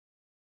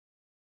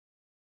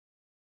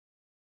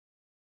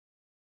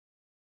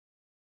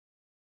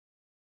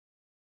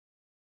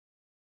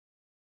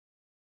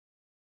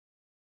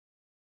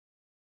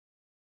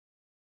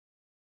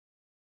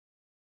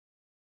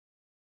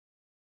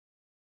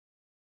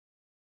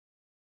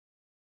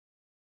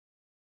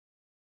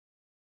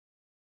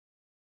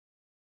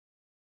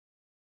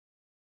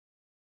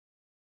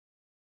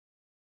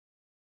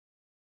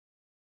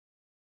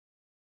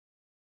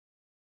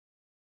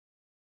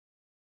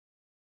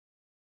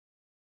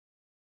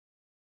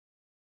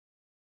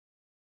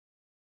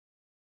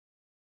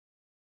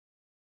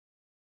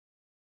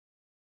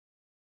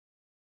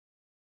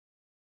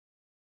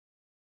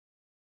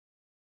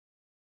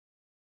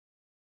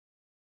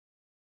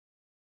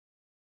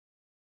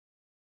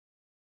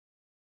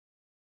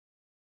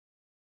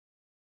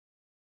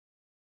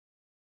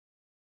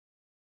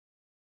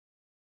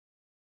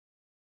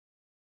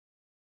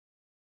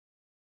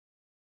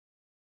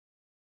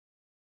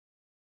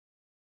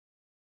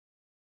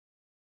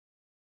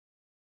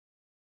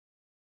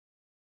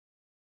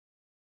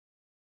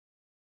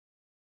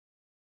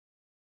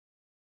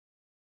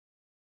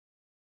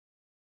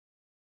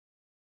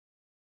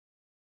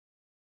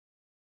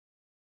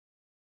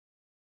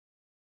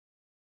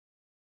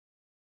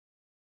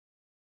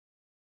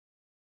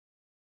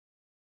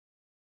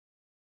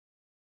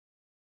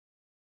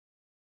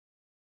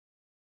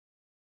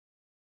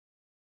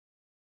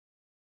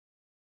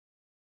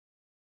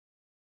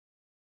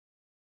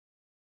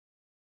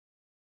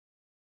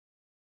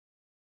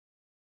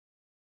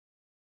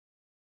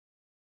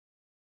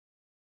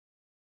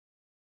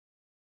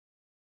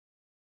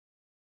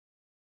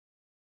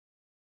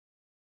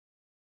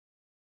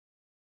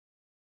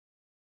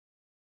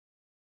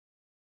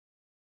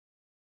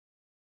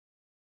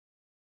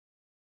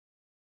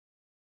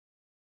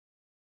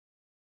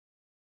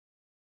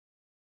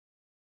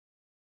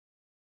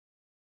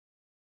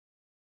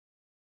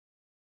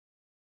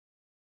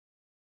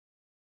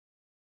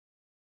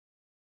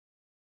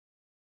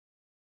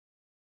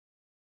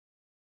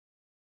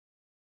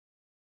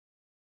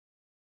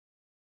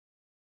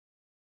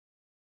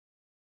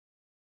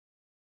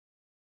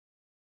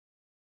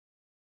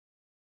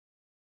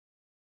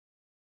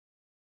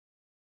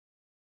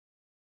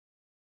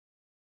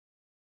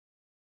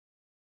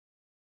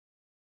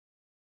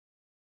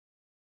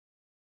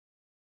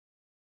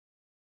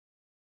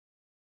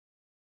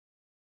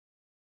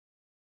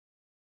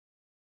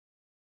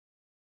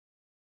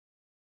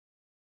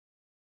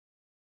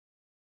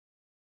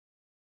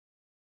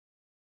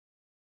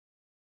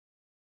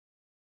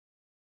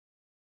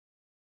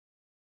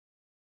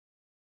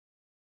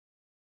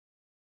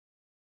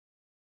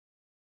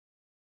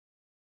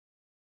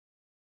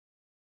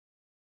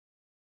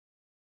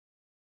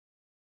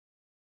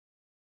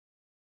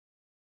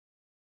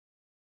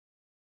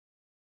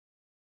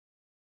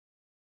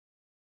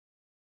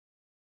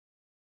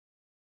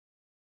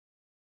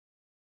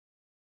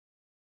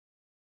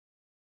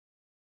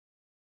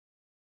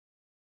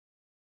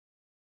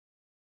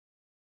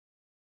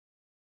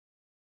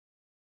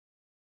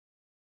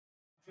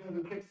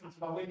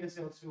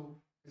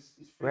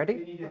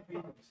Ready?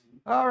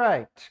 All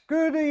right.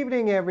 Good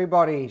evening,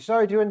 everybody.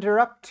 Sorry to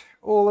interrupt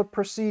all the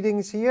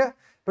proceedings here,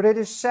 but it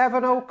is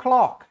 7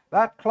 o'clock.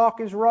 That clock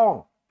is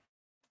wrong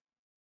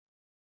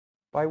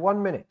by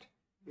 1 minute.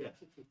 Yeah,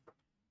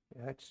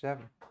 it's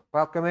 7.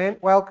 Welcome in.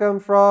 Welcome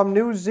from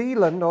New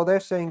Zealand. Oh, they're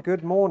saying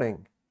good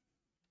morning.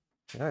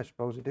 Yeah, I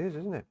suppose it is,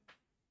 isn't it?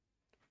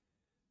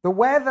 The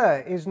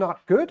weather is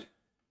not good.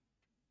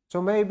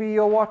 So maybe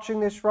you're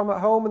watching this from at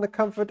home in the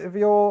comfort of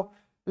your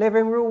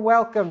living room.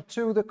 Welcome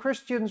to the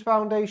Christians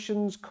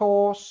Foundations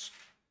course.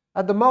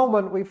 At the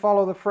moment, we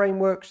follow the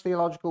Frameworks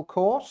Theological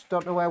course.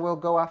 Don't know where we'll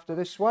go after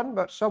this one,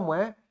 but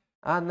somewhere.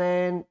 And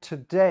then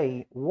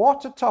today,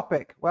 what a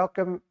topic.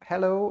 Welcome,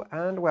 hello,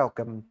 and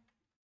welcome.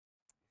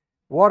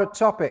 What a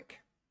topic.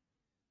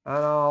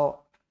 And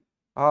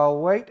I'll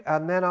wait,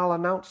 and then I'll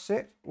announce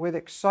it with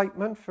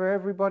excitement for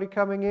everybody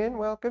coming in.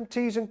 Welcome.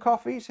 Teas and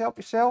coffees, help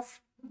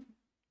yourself.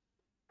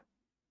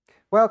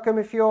 Welcome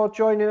if you're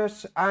joining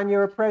us and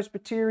you're a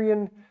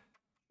Presbyterian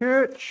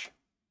church.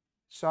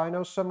 So I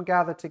know some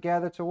gather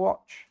together to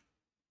watch.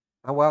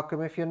 And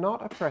welcome if you're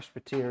not a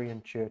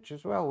Presbyterian church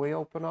as well. We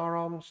open our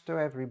arms to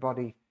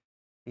everybody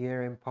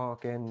here in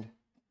Park End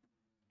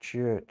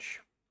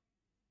Church.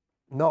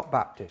 Not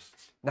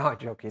Baptists. No, I'm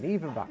joking.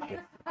 Even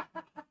Baptists.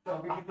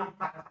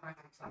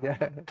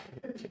 Yeah.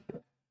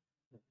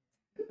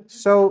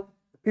 So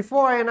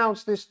before I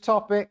announce this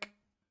topic,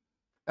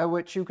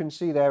 which you can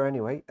see there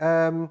anyway,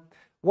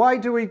 why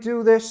do we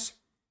do this?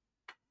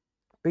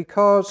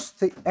 Because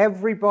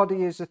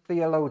everybody is a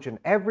theologian.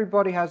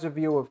 Everybody has a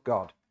view of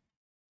God.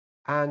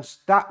 And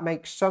that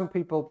makes some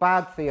people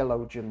bad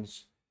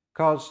theologians.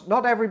 Because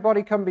not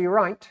everybody can be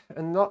right.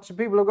 And lots of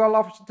people have got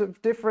lots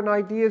of different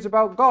ideas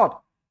about God.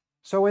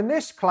 So in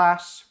this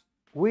class,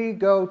 we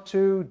go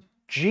to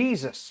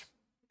Jesus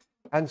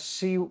and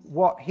see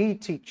what he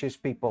teaches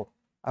people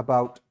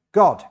about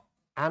God.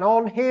 And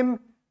on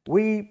him,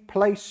 we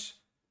place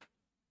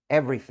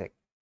everything.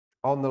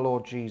 On the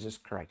Lord Jesus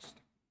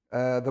Christ.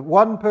 The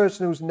one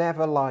person who's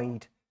never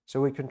lied, so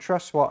we can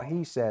trust what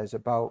he says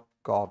about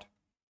God.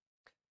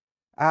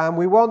 And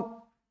we want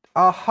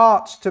our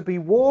hearts to be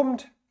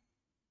warmed,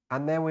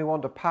 and then we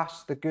want to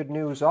pass the good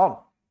news on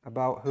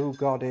about who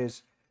God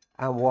is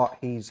and what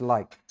he's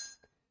like.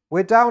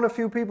 We're down a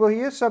few people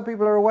here. Some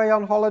people are away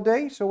on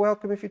holiday, so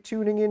welcome if you're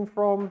tuning in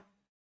from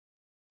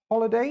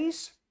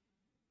holidays.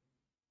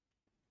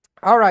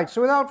 All right, so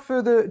without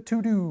further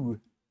ado,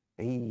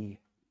 hey.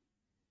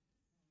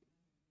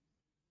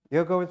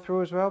 You're going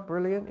through as well?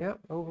 Brilliant. Yeah,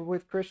 over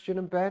with Christian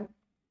and Ben.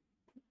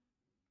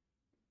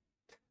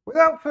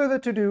 Without further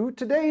ado,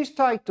 today's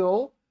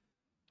title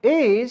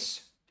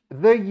is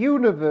The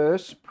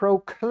Universe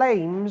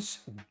Proclaims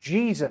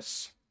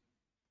Jesus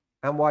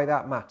and Why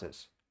That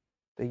Matters.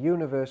 The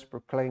universe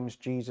proclaims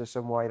Jesus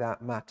and why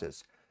that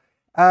matters.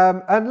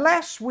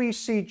 Unless we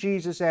see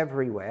Jesus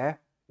everywhere,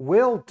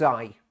 we'll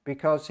die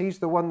because he's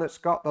the one that's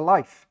got the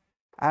life.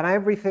 And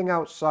everything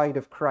outside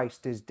of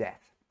Christ is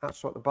death.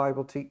 That's what the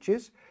Bible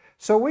teaches.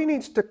 So we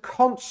need to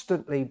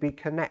constantly be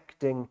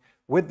connecting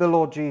with the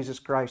Lord Jesus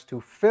Christ, who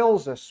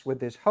fills us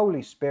with his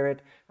Holy Spirit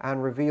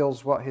and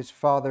reveals what his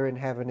Father in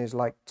heaven is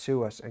like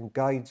to us and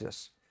guides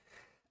us.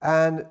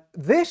 And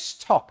this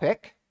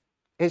topic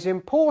is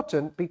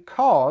important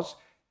because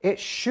it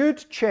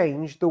should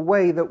change the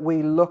way that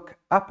we look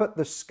up at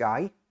the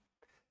sky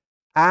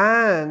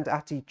and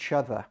at each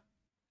other,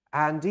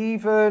 and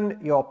even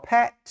your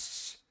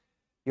pets,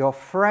 your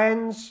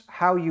friends,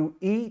 how you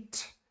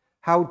eat,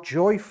 how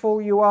joyful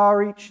you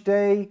are each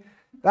day.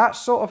 That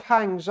sort of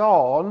hangs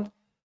on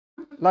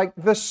like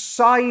the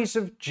size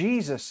of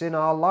Jesus in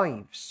our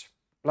lives.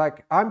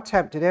 Like, I'm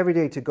tempted every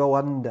day to go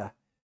under,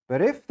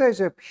 but if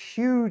there's a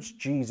huge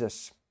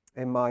Jesus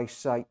in my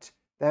sight,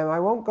 then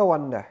I won't go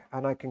under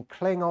and I can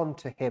cling on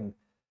to him,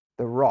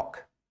 the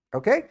rock.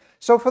 Okay?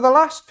 So for the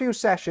last few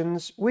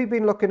sessions, we've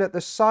been looking at the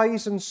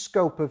size and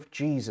scope of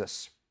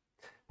Jesus.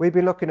 We've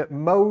been looking at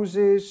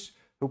Moses,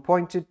 who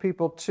pointed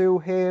people to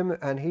him,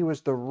 and he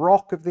was the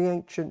rock of the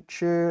ancient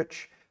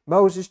church.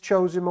 Moses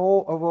chose him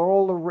over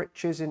all the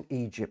riches in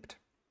Egypt,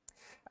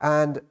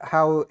 and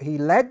how he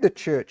led the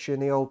church in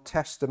the Old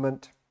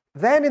Testament.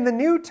 Then in the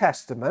New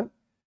Testament,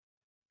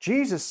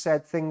 Jesus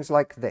said things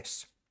like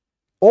this: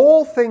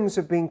 all things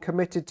have been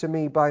committed to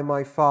me by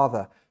my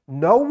Father.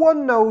 No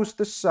one knows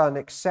the Son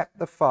except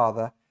the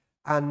Father,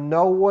 and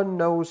no one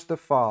knows the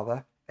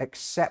Father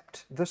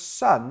except the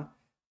Son,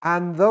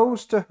 and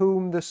those to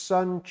whom the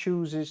Son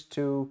chooses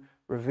to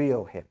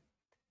reveal him.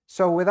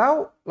 So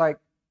without,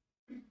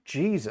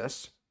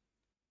 Jesus,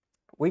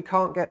 we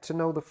can't get to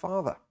know the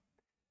Father.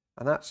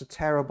 And that's a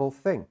terrible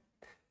thing.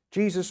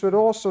 Jesus would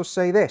also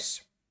say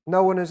this: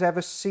 no one has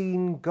ever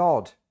seen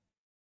God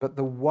but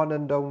the one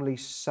and only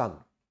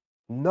Son.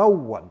 No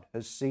one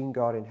has seen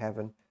God in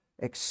heaven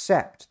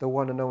except the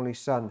one and only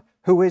Son,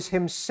 who is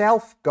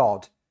himself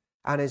God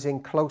and is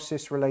in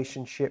closest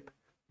relationship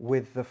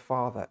with the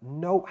Father.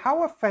 No,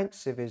 how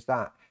offensive is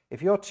that?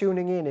 If you're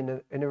tuning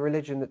in a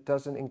religion that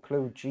doesn't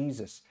include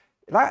Jesus,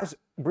 That is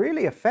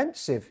really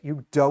offensive.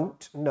 You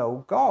don't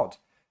know God,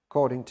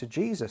 according to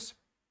Jesus.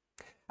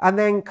 And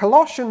then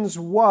Colossians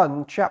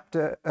 1,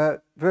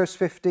 verse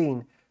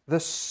 15, the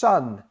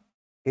Son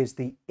is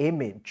the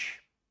image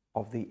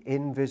of the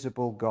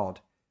invisible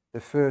God, the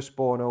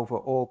firstborn over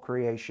all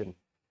creation.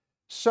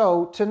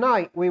 So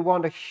tonight we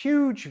want a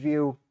huge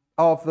view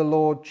of the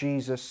Lord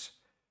Jesus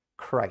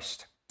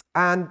Christ.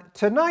 And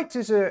tonight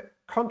is a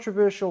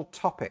controversial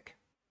topic.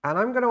 And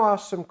I'm going to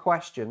ask some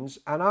questions,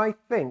 and I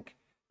think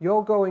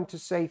you're going to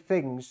say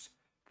things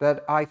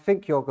that I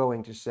think you're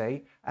going to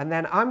say, and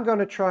then I'm going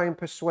to try and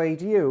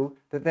persuade you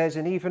that there's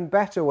an even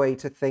better way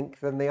to think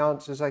than the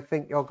answers I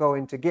think you're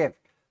going to give.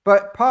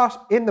 But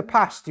in the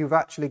past, you've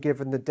actually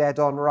given the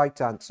dead-on right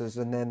answers,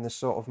 and then the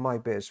sort of my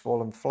bit has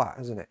fallen flat,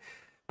 hasn't it?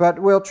 But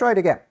we'll try it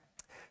again.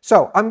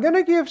 So I'm going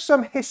to give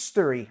some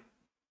history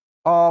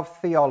of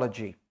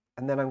theology,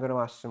 and then I'm going to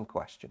ask some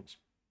questions.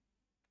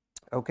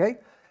 Okay?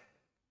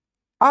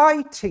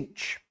 I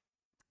teach,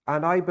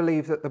 and I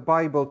believe that the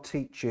Bible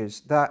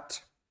teaches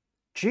that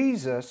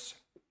Jesus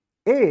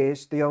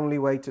is the only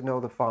way to know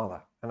the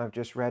Father. And I've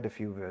just read a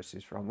few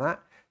verses from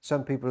that.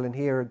 Some people in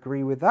here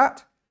agree with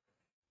that.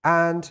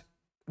 And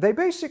they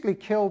basically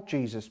killed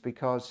Jesus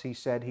because he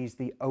said he's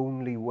the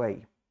only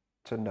way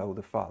to know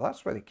the Father.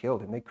 That's why they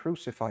killed him. They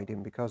crucified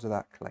him because of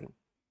that claim.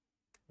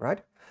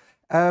 Right?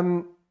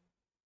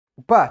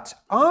 But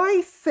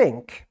I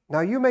think, now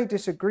you may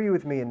disagree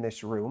with me in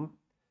this room,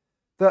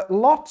 that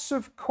lots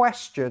of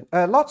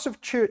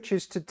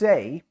churches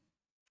today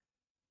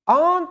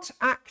aren't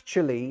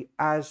actually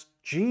as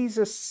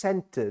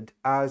Jesus-centered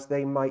as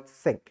they might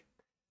think.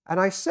 And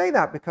I say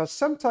that because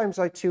sometimes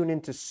I tune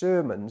into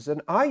sermons,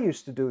 and I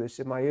used to do this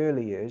in my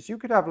early years. You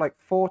could have like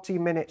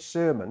 40-minute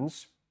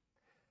sermons,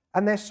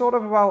 and they're sort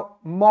of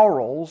about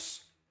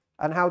morals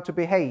and how to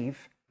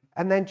behave,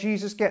 and then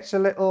Jesus gets a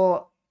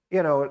little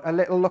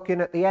look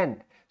in at the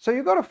end. So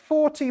you've got a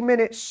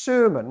 40-minute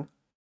sermon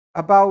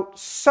about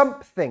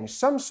something,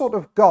 some sort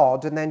of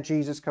God, and then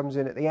Jesus comes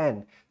in at the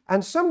end.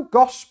 And some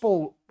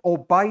gospel or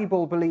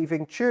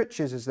Bible-believing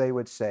churches, as they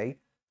would say,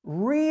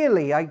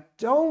 really, I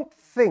don't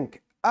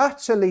think,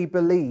 utterly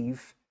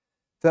believe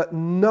that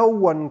no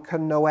one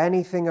can know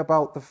anything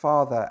about the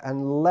Father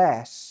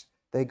unless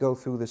they go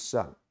through the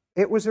Son.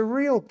 It was a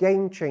real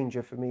game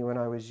changer for me when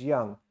I was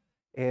young,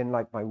 in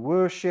like my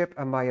worship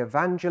and my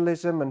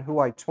evangelism and who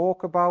I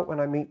talk about when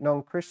I meet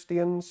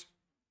non-Christians.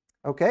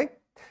 Okay?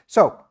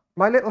 So,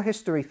 my little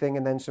history thing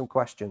and then some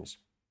questions.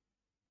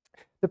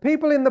 The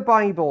people in the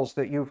Bibles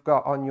that you've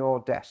got on your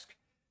desk,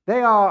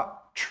 they are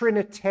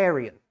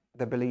Trinitarian,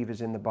 the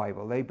believers in the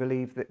Bible. They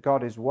believe that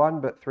God is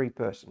one but three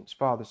persons,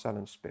 Father, Son,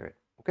 and Spirit.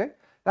 Okay?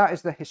 That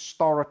is the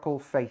historical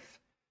faith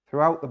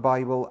throughout the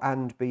Bible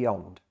and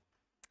beyond.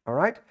 All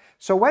right?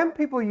 So when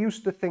people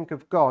used to think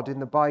of God in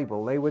the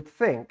Bible, they would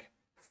think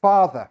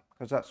Father,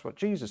 because that's what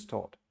Jesus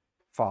taught.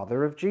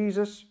 Father of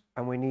Jesus,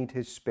 and we need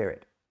his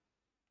Spirit.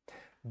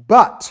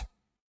 But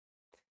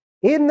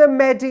in the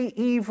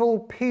medieval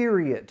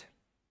period,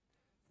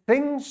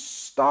 things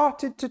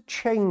started to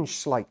change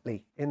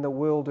slightly in the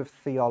world of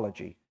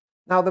theology.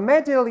 Now,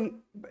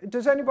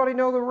 does anybody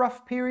know the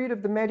rough period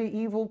of the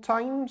medieval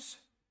times?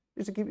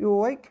 Does it keep you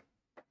awake?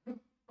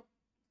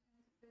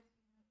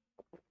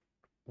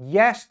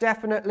 Yes,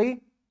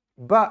 definitely,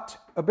 but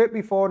a bit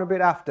before and a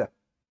bit after.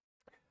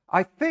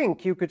 I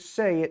think you could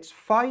say it's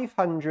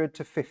 500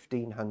 to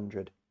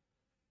 1500.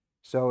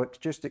 So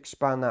just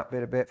expand that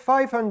bit a bit.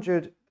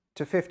 500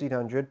 to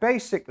 1500.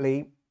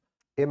 Basically,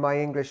 in my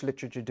English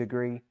literature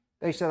degree,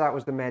 they said that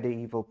was the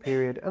medieval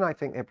period, and I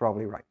think they're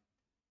probably right.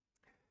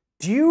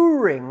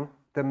 During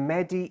the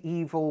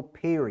medieval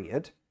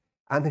period,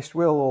 and this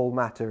will all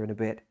matter in a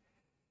bit,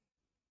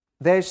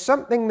 there's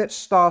something that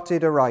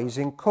started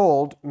arising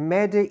called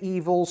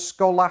medieval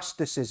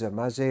scholasticism,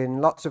 as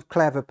in lots of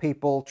clever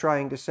people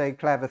trying to say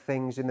clever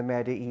things in the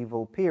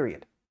medieval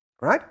period,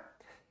 right?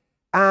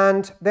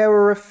 And there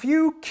were a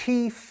few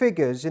key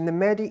figures in the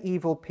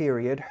medieval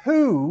period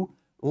who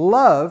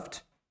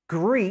loved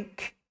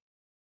Greek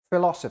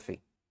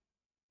philosophy.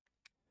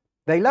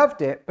 They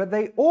loved it, but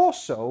they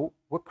also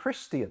were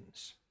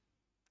Christians.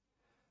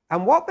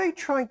 And what they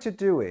tried to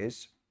do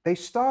is they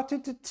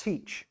started to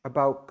teach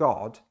about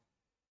God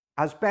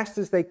as best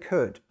as they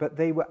could, but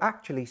they were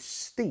actually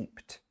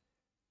steeped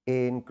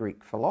in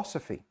Greek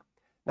philosophy.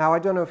 Now, I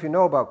don't know if you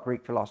know about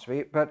Greek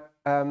philosophy, but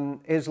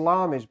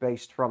Islam is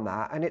based from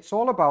that, and it's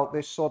all about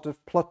this sort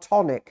of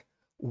Platonic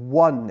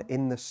one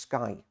in the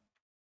sky,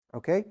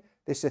 okay?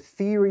 This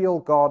ethereal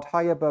God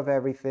high above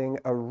everything,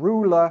 a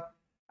ruler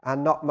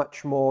and not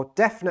much more,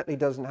 definitely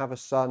doesn't have a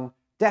son,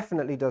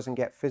 definitely doesn't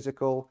get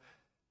physical.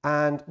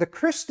 And the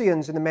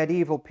Christians in the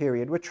medieval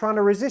period were trying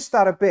to resist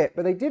that a bit,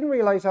 but they didn't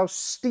realize how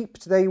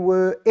steeped they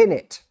were in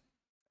it,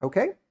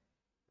 okay?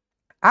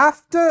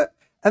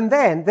 And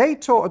then they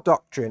taught a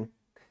doctrine,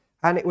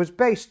 and it was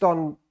based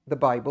on the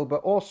Bible,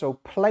 but also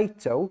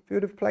Plato, have you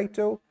heard of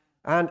Plato?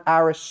 And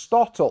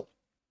Aristotle,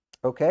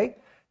 okay?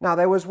 Now,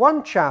 there was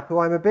one chap who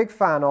I'm a big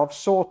fan of,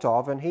 sort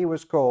of, and he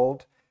was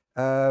called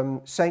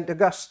St.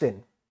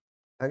 Augustine.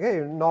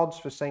 Okay, nods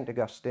for St.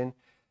 Augustine.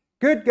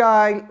 Good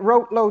guy,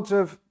 wrote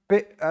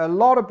a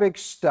lot of big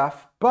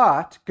stuff,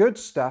 good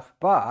stuff,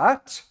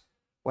 but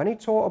when he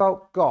taught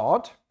about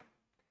God,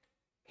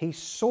 he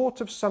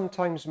sort of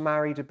sometimes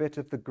married a bit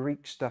of the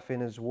Greek stuff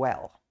in as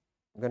well.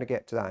 I'm going to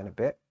get to that in a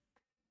bit.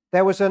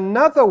 There was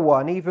another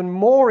one, even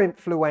more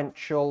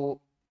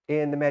influential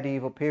in the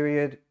medieval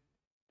period.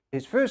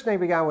 His first name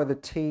began with a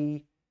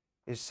T,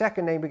 his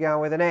second name began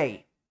with an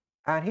A,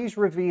 and he's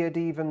revered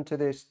even to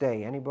this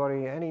day.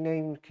 Anybody, any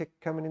name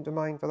coming into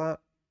mind for that?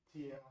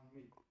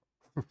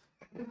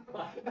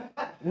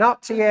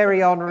 Not Thierry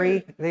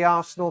Henry, the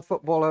Arsenal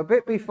footballer, a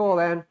bit before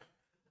then.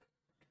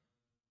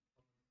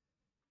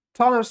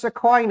 Thomas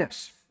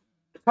Aquinas.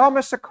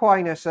 Thomas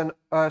Aquinas and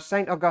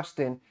St.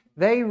 Augustine,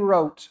 they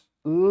wrote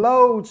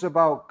loads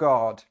about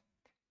God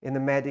in the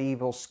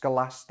medieval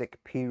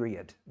scholastic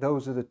period.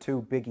 Those are the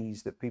two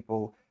biggies that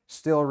people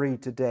still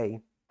read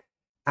today.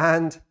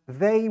 And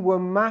they were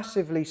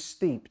massively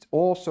steeped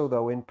also,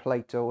 though, in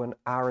Plato and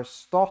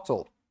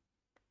Aristotle.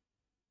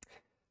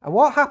 And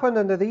what happened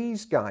under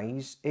these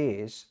guys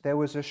is there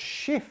was a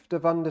shift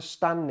of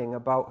understanding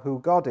about who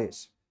God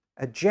is.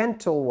 A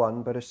gentle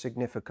one, but a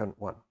significant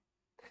one.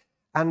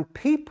 And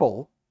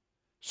people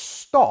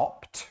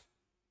stopped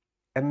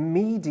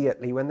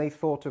immediately when they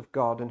thought of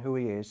God and who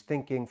he is,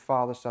 thinking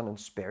Father, Son, and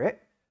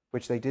Spirit,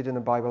 which they did in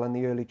the Bible and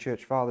the early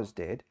church fathers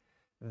did.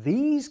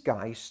 These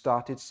guys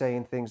started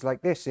saying things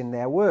like this in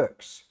their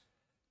works.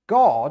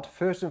 God,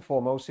 first and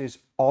foremost, is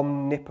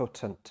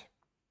omnipotent,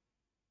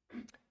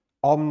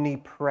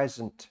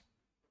 omnipresent,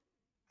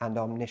 and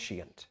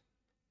omniscient.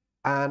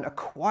 And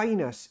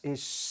Aquinas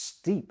is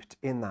steeped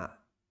in that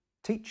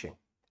teaching.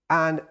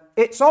 And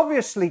it's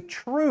obviously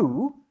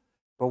true,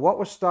 but what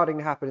was starting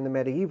to happen in the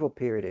medieval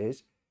period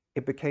is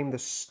it became the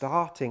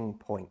starting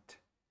point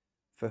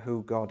for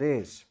who God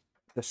is.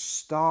 The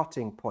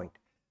starting point.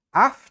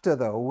 After,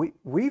 though,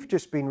 we've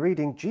just been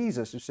reading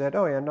Jesus, who said,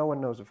 oh yeah, no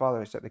one knows the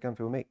Father except they come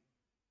through me.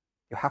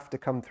 You have to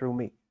come through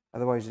me.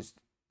 Otherwise,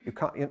 you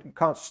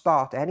can't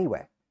start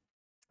anywhere.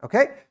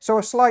 Okay, so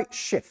a slight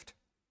shift.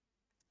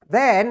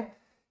 Then,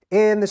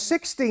 in the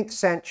 16th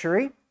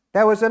century,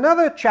 there was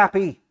another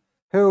chappie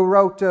who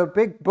wrote a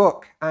big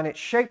book, and it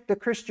shaped the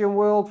Christian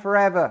world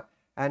forever.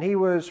 And he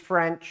was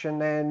French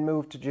and then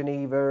moved to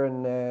Geneva.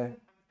 And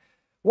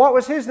what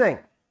was his name?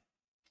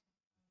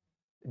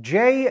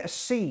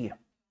 J.C.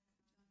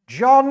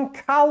 John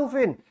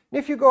Calvin. And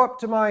if you go up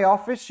to my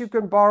office, you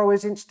can borrow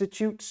his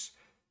Institutes.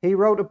 He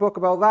wrote a book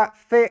about that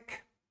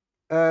thick,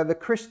 The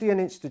Christian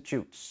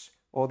Institutes,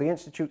 or The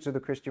Institutes of the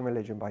Christian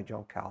Religion by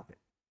John Calvin.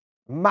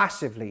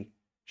 Massively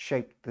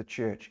shaped the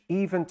church,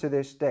 even to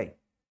this day.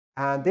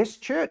 And this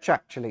church,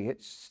 actually,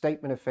 its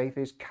statement of faith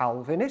is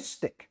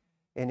Calvinistic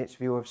in its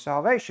view of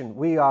salvation.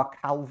 We are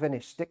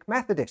Calvinistic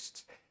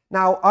Methodists.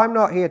 Now, I'm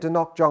not here to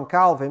knock John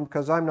Calvin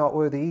because I'm not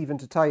worthy even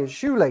to tie his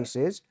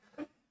shoelaces.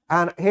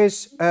 And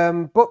his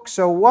books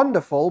are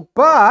wonderful,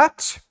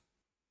 but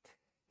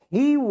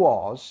he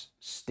was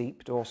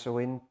steeped also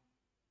in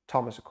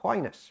Thomas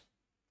Aquinas,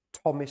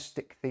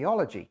 Thomistic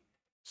theology.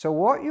 So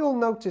what you'll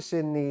notice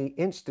in the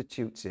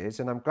Institutes is,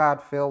 and I'm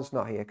glad Phil's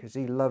not here because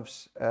he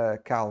loves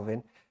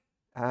Calvin.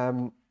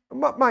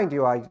 Mind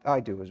you, I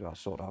do as well,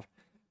 sort of.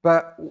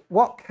 But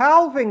what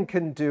Calvin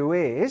can do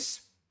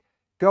is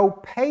go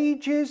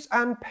pages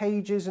and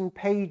pages and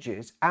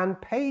pages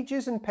and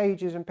pages and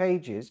pages and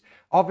pages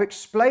of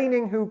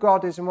explaining who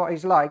God is and what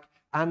he's like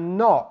and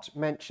not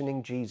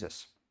mentioning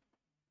Jesus.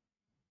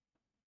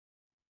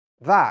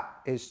 That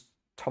is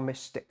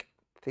Thomistic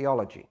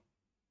theology.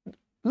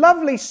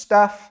 Lovely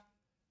stuff,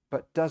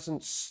 but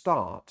doesn't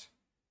start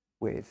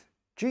with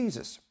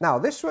Jesus. Now,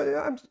 this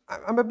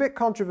I'm a bit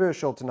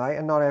controversial tonight,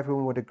 and not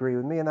everyone would agree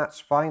with me, and that's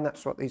fine.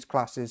 That's what these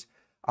classes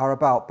are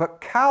about.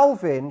 But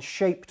Calvin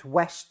shaped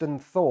Western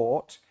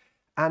thought,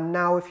 and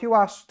now if you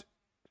asked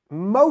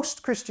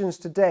most Christians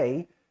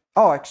today,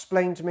 oh,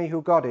 explain to me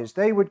who God is,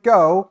 they would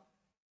go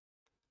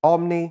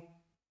omni,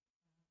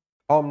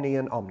 omni,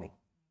 and omni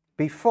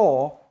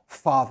before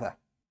Father,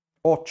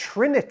 or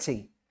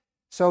Trinity.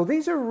 So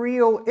these are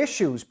real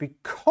issues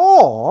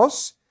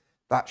because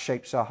that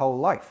shapes our whole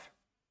life.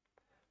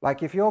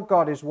 Like if your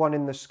God is one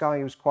in the sky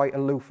who's quite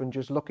aloof and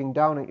just looking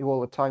down at you all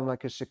the time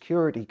like a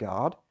security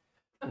guard,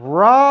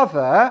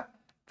 rather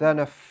than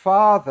a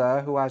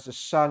father who has a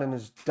son and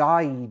has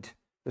died,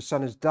 the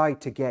son has died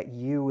to get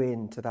you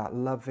into that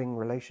loving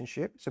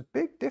relationship. It's a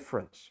big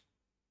difference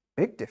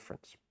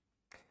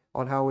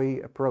on how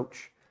we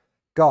approach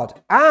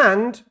God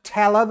and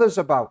tell others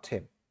about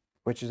him,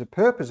 which is the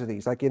purpose of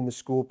these, like in the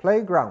school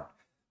playground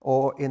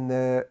or in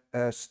the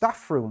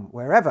staff room,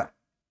 wherever.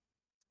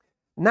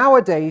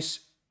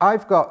 Nowadays,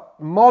 I've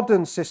got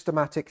modern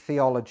systematic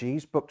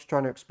theologies, books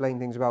trying to explain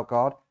things about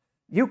God.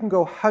 You can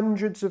go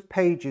hundreds of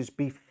pages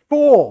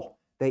before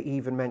they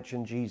even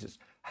mention Jesus.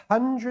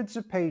 Hundreds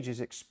of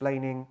pages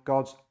explaining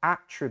God's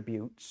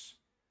attributes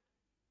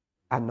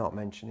and not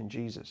mentioning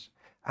Jesus.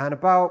 And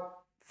about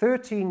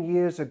 13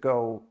 years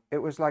ago, it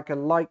was like a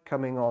light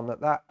coming on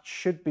that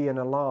should be an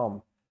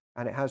alarm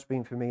And it has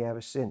been for me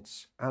ever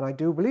since. And I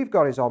do believe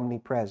God is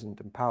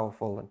omnipresent and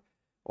powerful and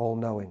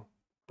all-knowing.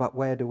 But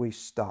where do we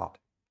start?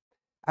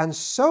 And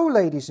so,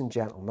 ladies and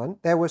gentlemen,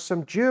 there were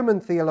some German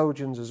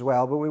theologians as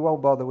well, but we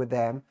won't bother with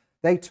them.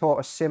 They taught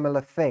a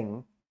similar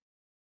thing.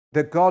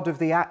 The God of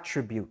the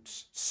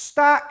attributes,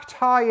 stacked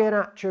high in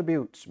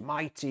attributes,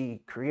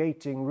 mighty,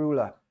 creating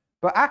ruler,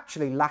 but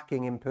actually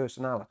lacking in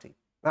personality.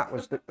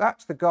 That's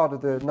the God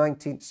of the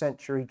 19th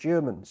century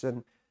Germans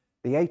and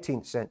the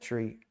 18th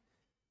century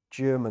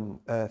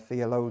German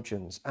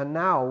theologians. And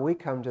now we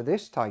come to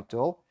this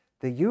title,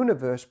 The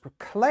Universe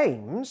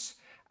Proclaims,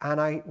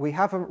 and we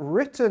haven't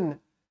written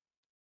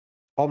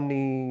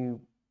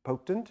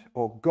omnipotent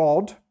or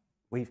God,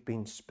 we've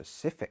been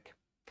specific.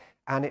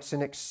 And it's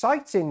an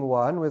exciting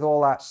one with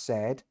all that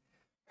said.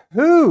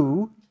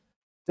 Who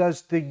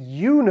does the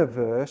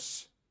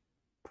universe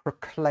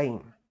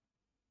proclaim?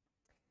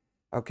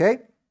 Okay,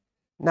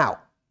 now,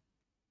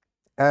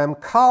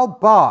 Karl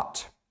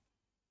Barth,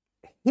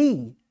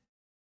 he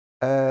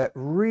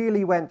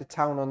really went to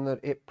town on that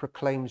it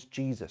proclaims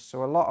Jesus.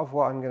 So a lot of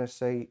what I'm going to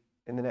say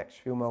in the next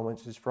few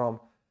moments is from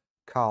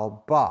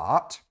Karl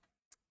Barth.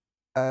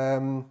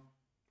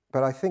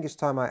 But I think it's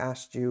time I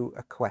asked you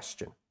a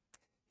question.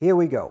 Here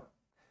we go.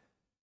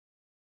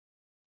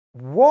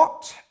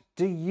 What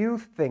do you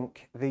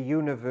think the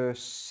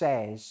universe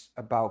says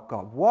about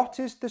God?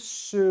 What is the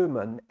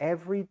sermon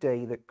every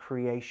day that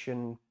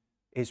creation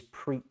is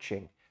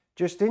preaching?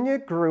 Just in your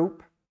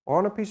group, or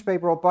on a piece of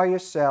paper, or by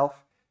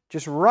yourself,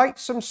 just write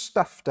some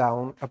stuff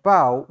down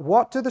about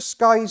what do the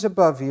skies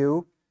above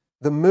you,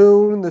 the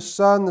moon, the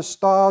sun, the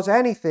stars,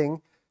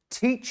 anything,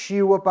 teach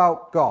you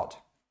about God.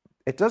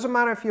 It doesn't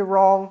matter if you're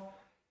wrong,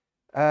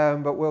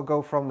 but we'll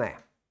go from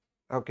there.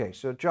 Okay,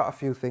 so jot a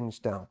few things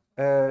down.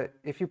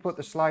 If you put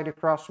the slide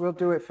across, we'll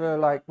do it for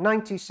like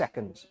 90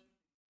 seconds.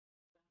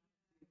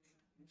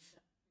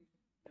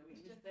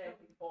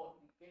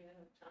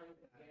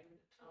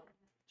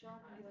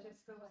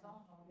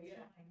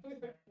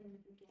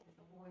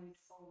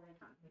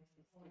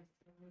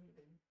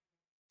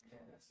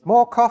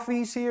 More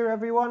coffees here,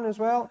 everyone, as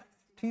well.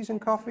 Teas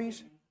and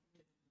coffees.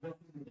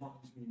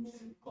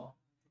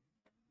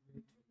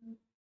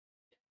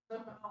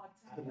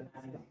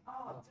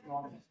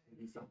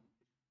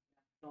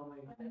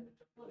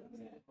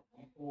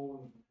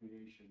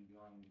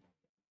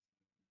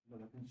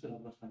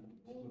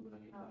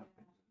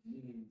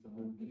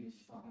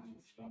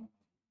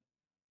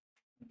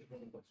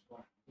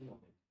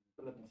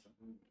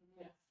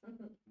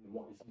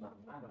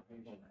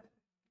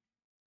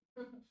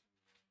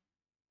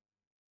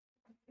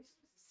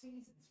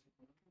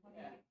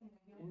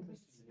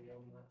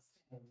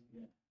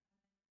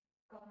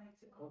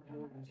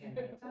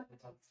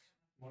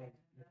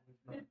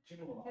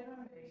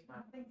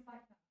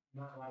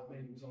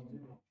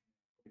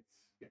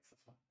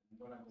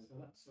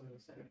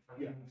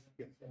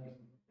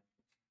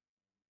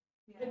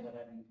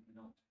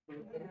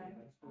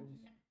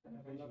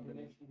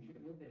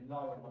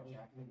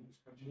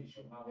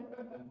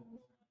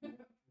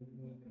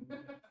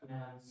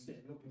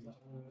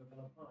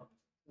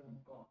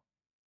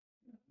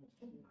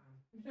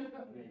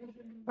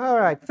 All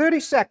right, 30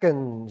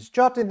 seconds.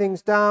 Jotting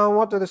things down.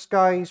 What do the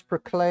skies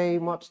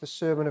proclaim? What's the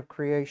sermon of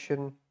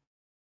creation?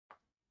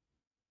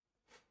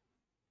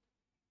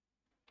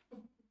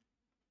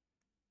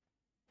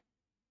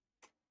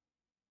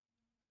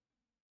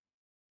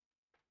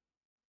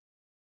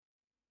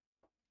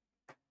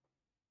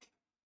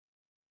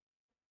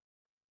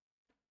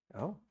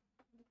 Oh.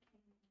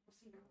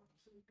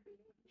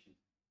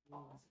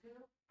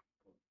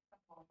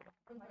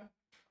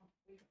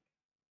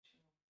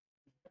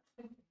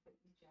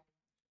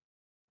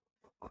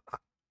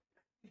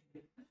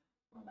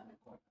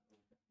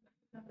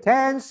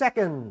 Ten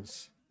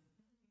seconds.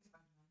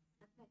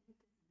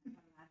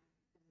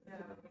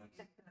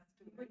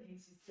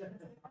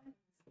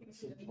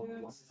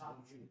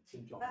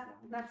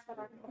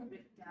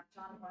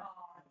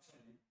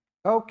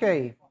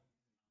 Okay.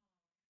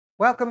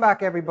 Welcome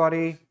back,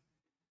 everybody.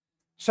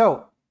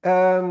 So,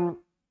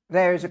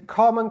 there is a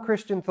common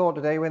Christian thought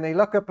today. When they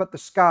look up at the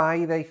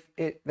sky,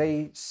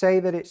 they say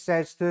that it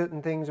says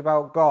certain things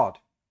about God.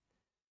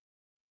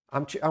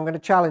 I'm going to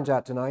challenge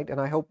that tonight,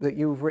 and I hope that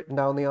you've written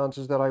down the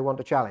answers that I want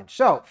to challenge.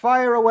 So,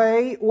 fire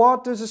away.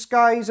 What does the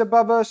skies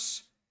above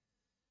us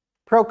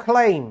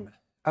proclaim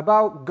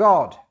about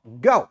God?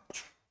 Go.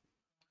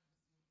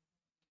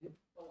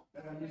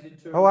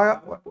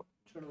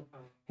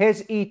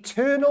 His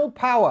eternal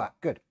power.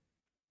 Good.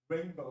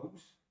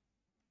 Rainbows,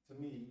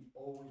 to me,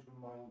 always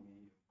remind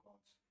me of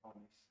God's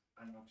promise,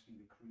 and obviously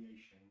the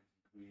creation,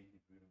 created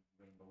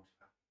rainbows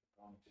have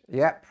promises.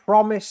 Yeah,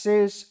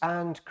 promises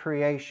and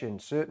creation.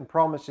 Certain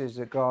promises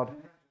that God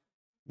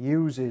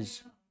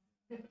uses.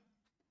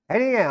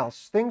 Anything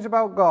else? Things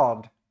about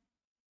God?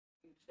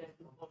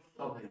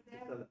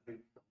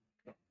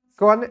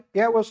 Go on.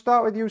 Yeah, we'll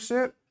start with you,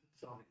 sir.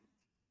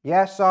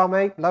 Yes, our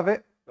mate. Love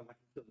it.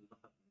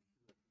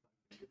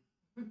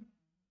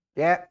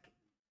 Yeah.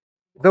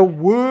 The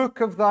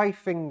work of thy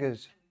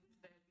fingers.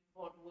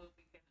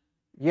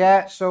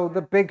 Yeah, so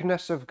the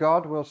bigness of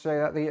God, we'll say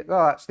that.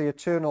 That's the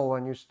eternal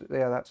one.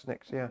 Yeah, that's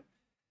next, yeah.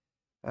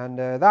 And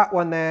that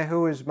one there,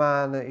 who is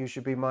man that you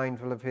should be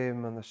mindful of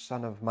him, and the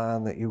Son of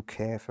Man that you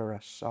care for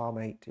us. Psalm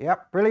 8.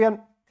 Yep, brilliant.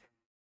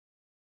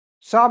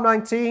 Psalm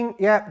 19.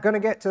 Yep, going to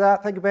get to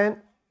that. Thank you,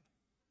 Ben.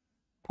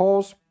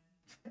 Pause.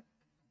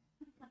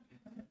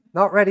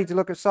 Not ready to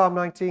look at Psalm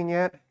 19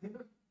 yet.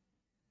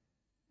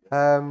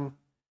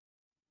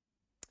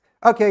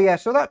 Okay, yeah,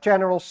 so that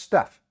general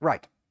stuff.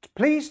 Right.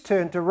 Please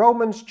turn to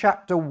Romans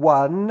chapter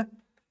 1,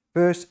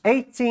 verse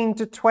 18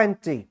 to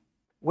 20,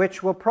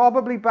 which will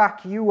probably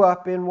back you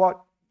up in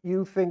what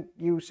you think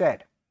you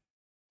said.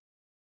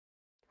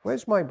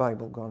 Where's my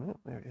Bible gone? Oh,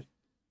 there it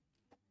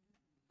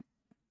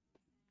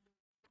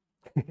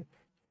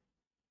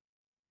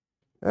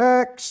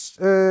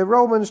is.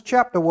 Romans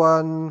chapter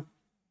 1,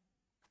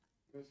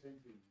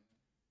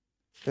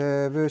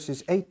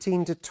 verses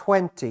 18 to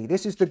 20.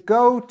 This is the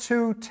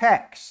go-to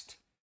text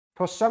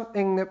for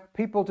something that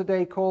people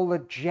today call the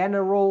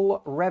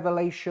general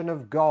revelation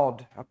of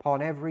God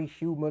upon every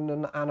human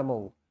and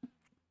animal.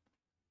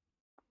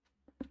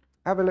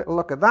 Have a little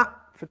look at that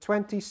for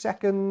 20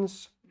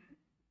 seconds.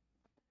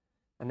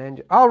 And then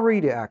I'll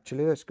read it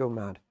actually. Let's go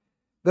mad.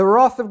 The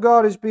wrath of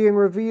God is being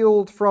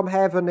revealed from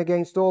heaven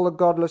against all the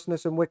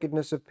godlessness and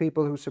wickedness of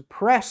people who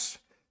suppress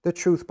the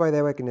truth by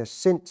their wickedness,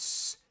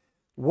 since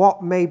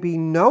what may be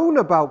known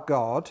about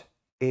God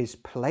is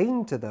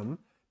plain to them,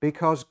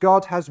 because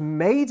God has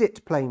made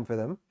it plain for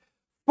them.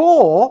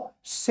 For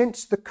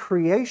since the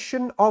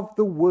creation of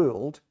the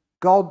world,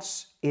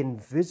 God's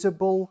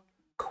invisible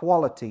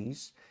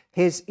qualities,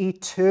 his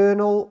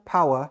eternal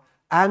power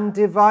and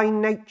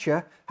divine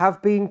nature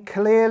have been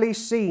clearly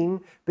seen,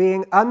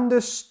 being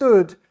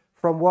understood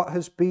from what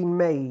has been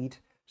made,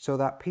 so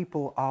that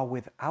people are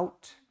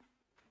without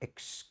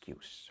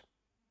excuse.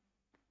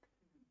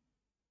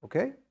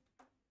 Okay?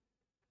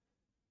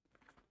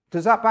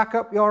 Does that back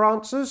up your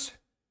answers?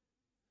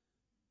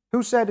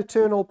 Who said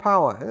eternal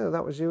power? Oh,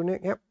 that was you,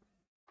 Nick. Yep.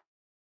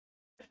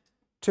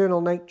 Eternal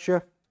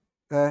nature.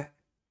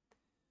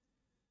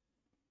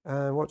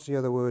 What's the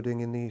other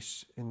wording in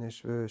this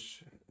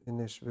verse, in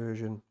this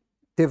version?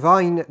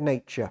 Divine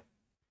nature.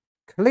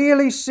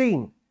 Clearly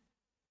seen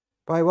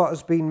by what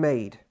has been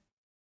made.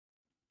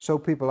 So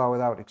people are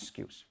without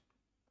excuse.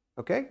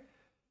 Okay?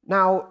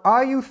 Now,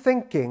 are you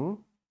thinking,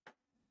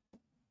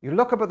 you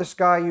look up at the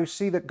sky, you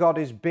see that God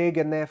is big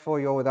and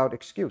therefore you're without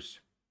excuse?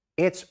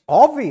 It's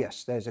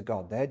obvious there's a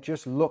God there.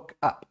 Just look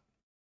up.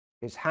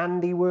 His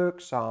handiwork,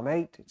 Psalm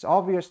 8. It's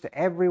obvious to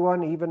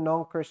everyone, even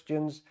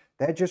non-Christians.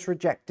 They're just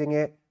rejecting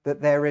it,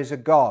 that there is a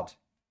God.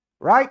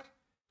 Right?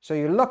 So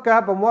you look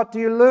up and what do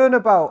you learn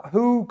about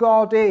who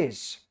God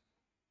is?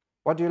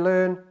 What do you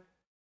learn?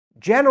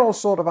 General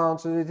sort of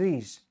answer is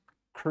these.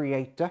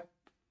 Creator.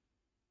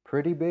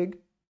 Pretty big.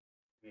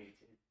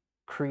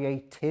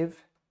 Creative.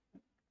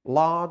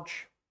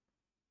 Large.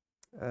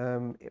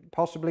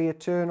 Possibly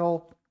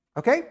eternal.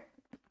 Okay?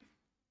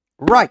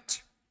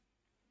 Right.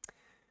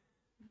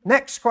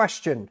 Next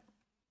question.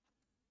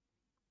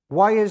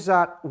 Why is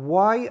that?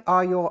 Why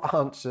are your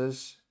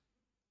answers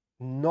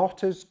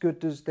not as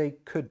good as they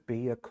could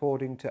be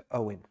according to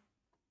Owen?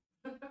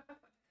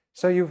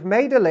 So you've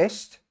made a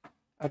list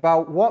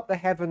about what the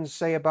heavens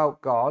say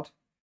about God.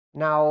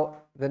 Now,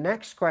 the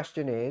next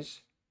question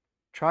is,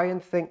 try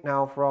and think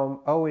now from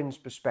Owen's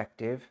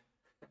perspective,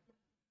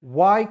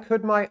 why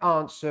could my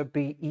answer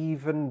be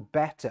even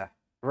better?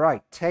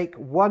 Right, take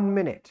 1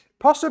 minute.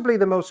 Possibly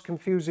the most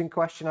confusing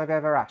question I've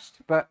ever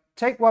asked, but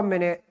take 1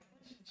 minute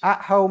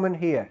at home and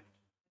here.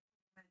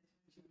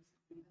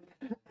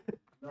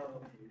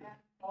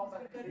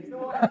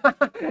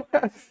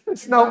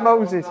 It's not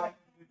Moses.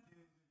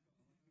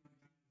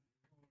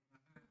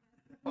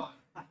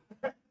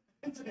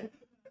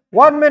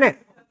 One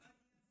minute.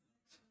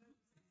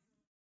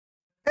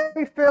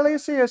 Hey, Phil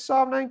is here.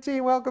 Psalm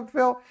 19. Welcome,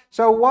 Phil.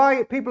 So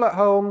why, people at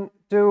home,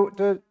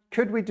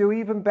 could we do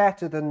even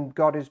better than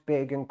God is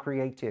big and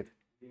creative?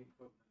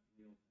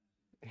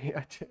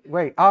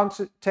 Wait,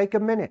 answer. Take a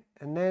minute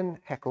and then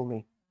heckle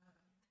me.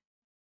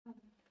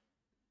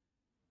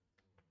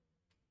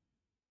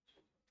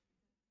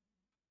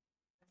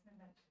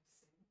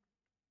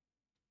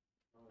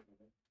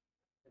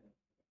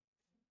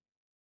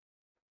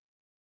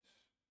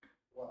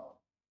 Well,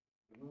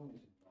 the moon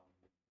is in line.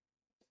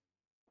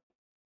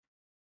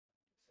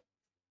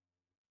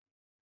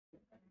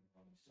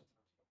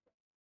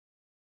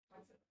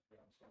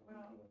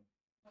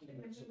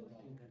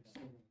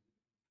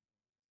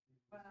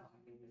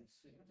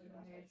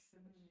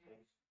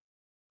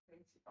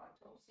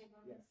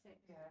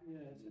 Yeah,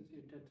 it says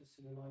you're dead to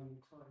sin and alive in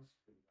Christ.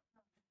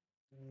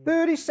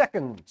 30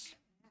 seconds.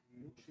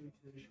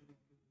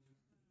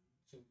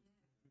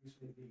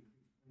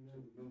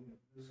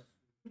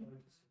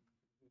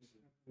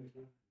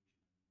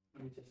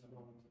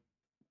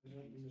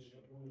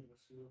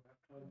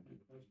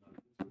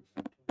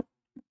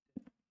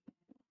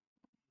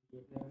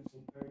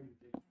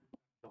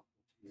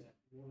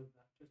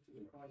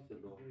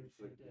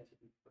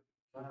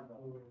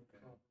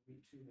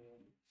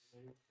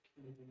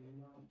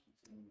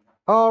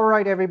 All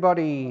right,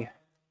 everybody.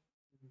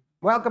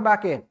 Welcome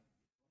back in.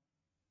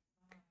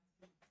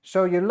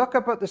 So you look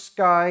up at the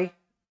sky.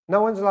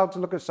 No one's allowed to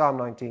look at Psalm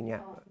 19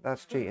 yet.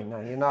 That's cheating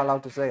now. You're not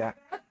allowed to say that.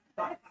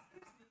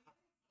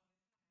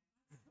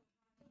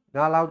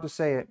 Not allowed to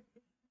say it.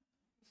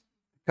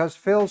 Because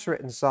Phil's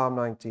written Psalm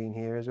 19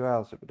 here as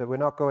well, so we're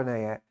not going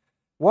there yet.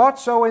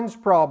 What's Owen's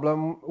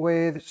problem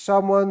with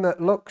someone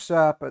that looks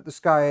up at the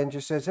sky and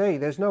just says, hey,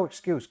 there's no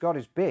excuse, God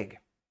is big?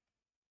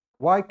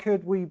 Why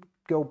could we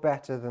go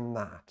better than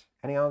that?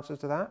 Any answers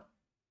to that?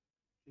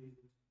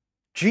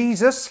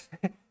 Jesus?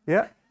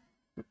 Yeah.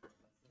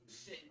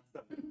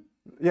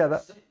 Yeah,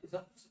 that, Is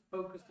that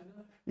focused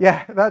enough?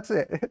 yeah, that's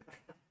it.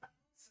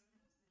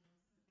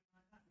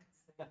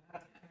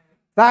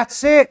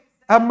 That's it.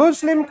 A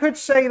Muslim could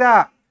say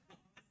that.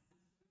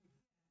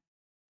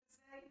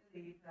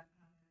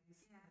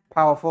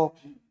 Powerful,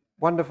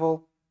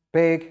 wonderful,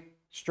 big,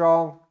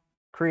 strong,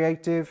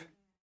 creative.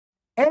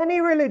 Any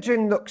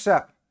religion looks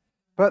up.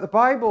 But the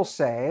Bible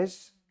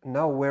says,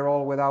 no, we're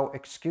all without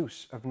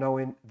excuse of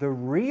knowing the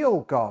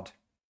real God.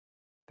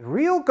 The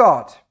real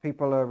God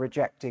people are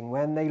rejecting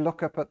when they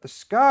look up at the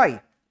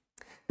sky.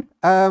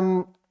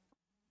 Now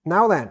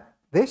then,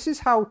 this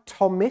is how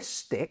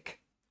Thomistic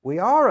we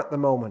are at the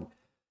moment.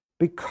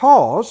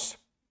 Because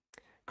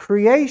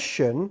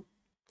creation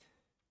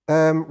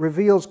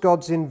reveals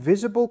God's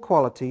invisible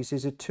qualities,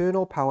 his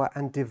eternal power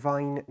and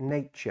divine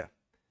nature.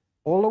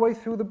 All the way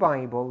through the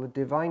Bible, the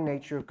divine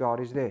nature of God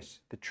is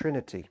this, the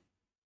Trinity.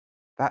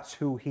 That's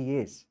who he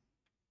is,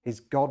 his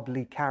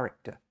godly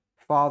character,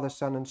 Father,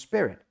 Son, and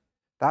Spirit.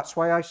 That's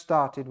why I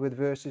started with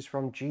verses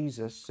from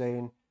Jesus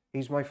saying,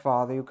 he's my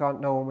Father, you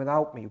can't know him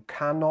without me. You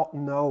cannot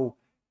know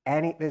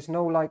any, there's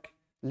no like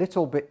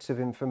little bits of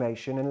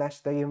information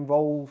unless they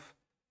involve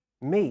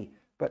me.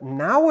 But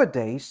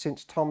nowadays,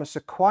 since Thomas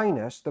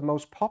Aquinas, the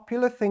most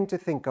popular thing to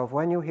think of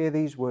when you hear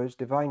these words,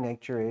 divine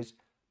nature, is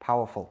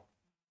powerful.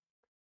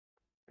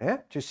 Yeah?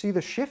 Do you see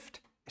the shift?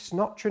 It's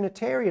not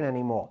Trinitarian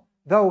anymore.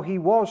 Though he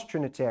was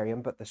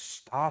Trinitarian, but the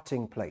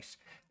starting place.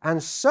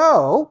 And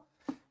so,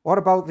 what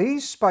about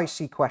these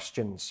spicy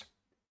questions?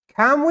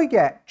 Can we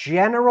get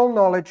general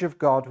knowledge of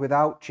God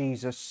without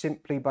Jesus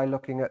simply by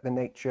looking at the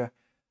nature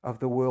of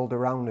the world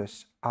around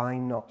us?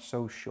 I'm not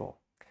so sure.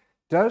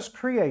 Does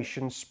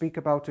creation speak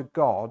about a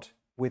God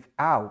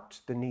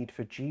without the need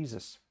for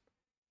Jesus?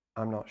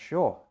 I'm not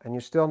sure. And you're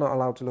still not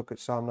allowed to look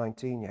at Psalm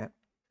 19 yet.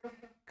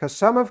 Because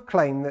some have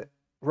claimed that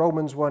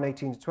Romans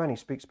 1:18-20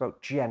 speaks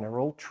about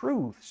general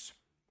truths.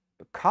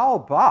 But Karl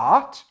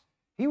Barth,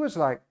 he was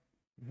like,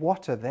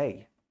 what are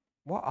they?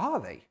 What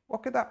are they?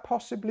 What could that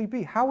possibly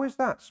be? How is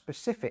that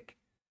specific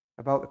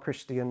about the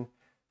Christian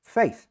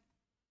faith?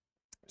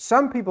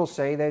 Some people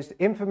say there's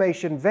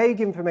information,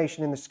 vague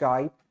information in the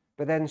sky,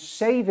 but then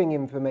saving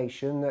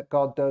information that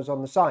God does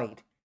on the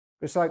side.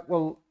 It's like,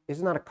 well,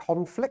 isn't that a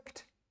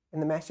conflict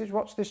in the message?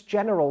 What's this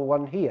general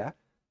one here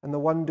and the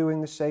one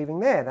doing the saving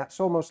there? That's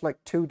almost like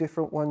two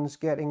different ones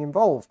getting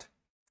involved.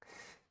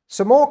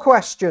 Some more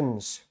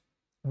questions.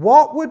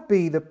 What would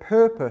be the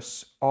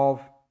purpose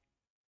of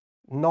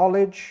a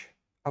knowledge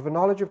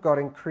of God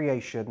in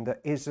creation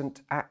that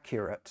isn't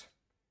accurate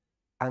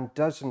and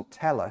doesn't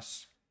tell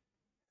us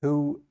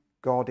who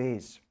God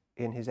is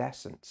in his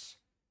essence?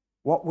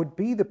 What would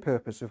be the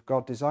purpose of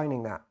God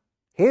designing that?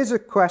 Here's a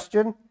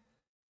question.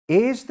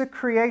 Is the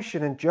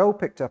creation, and Joe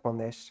picked up on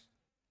this,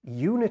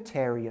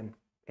 Unitarian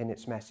in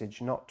its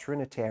message, not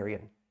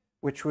Trinitarian,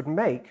 which would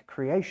make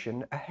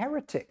creation a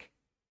heretic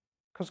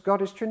because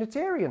God is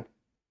Trinitarian.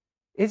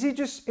 Is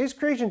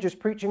creation just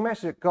preaching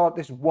message that God,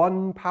 this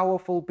one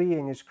powerful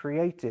being, is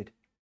created?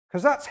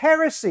 Because that's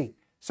heresy.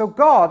 So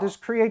God has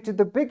created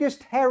the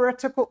biggest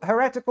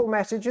heretical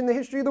message in the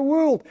history of the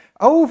world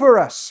over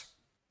us.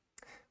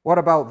 What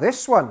about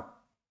this one?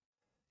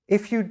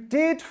 If you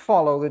did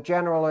follow the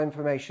general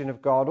information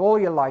of God all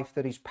your life,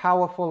 that he's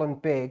powerful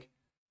and big,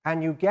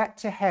 and you get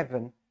to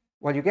heaven,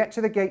 well, you get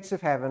to the gates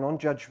of heaven on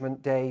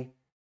Judgment Day,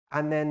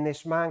 and then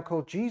this man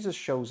called Jesus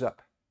shows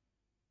up.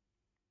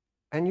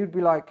 And you'd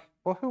be like,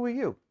 well, who are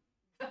you?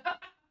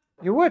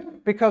 You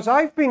would, because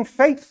I've been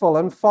faithful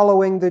and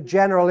following the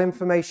general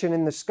information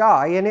in the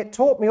sky, and it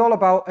taught me all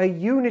about a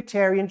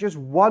Unitarian, just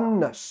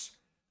oneness.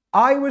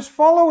 I was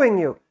following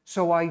you,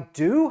 so I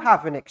do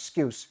have an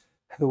excuse.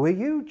 Who are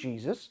you,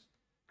 Jesus?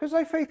 Because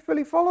I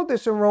faithfully followed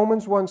this, and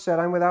Romans 1 said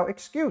I'm without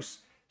excuse.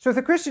 So if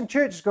the Christian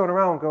church is going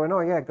around going,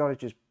 oh yeah, God is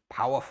just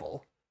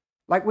powerful,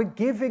 like we're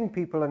giving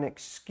people an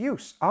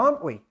excuse,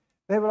 aren't we?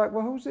 They were like,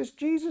 well, who's this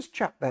Jesus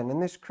chap then,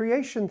 and this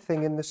creation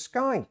thing in the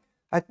sky?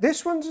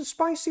 This one's a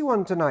spicy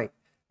one tonight,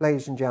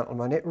 ladies and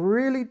gentlemen. It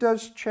really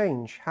does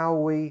change how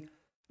we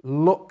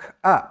look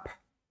up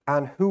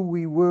and who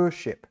we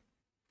worship.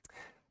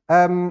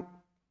 Right.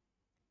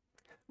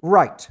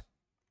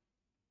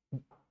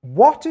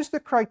 What is the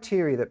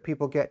criteria that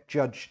people get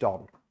judged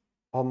on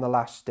the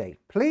last day?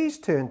 Please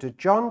turn to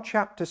John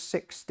chapter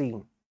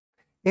 16.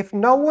 If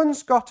no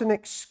one's got an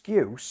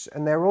excuse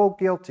and they're all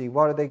guilty,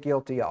 what are they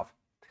guilty of?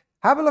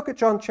 Have a look at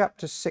John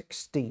chapter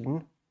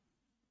 16.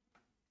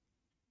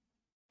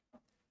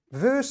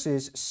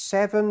 verses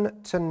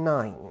 7 to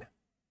 9.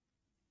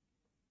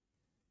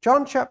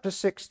 John chapter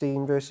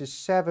 16, verses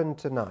 7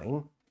 to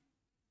 9.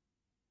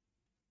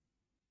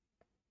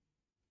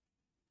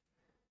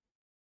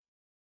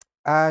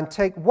 And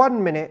take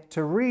 1 minute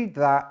to read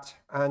that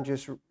and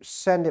just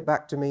send it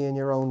back to me in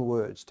your own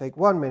words. Take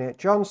 1 minute.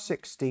 John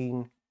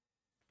 16,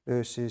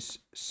 verses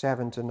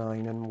 7 to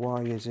 9. And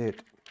why is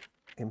it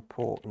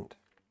important?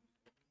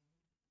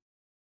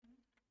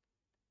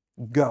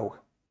 Go.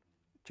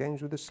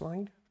 James with the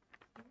slide.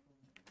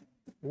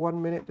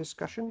 1 minute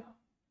discussion.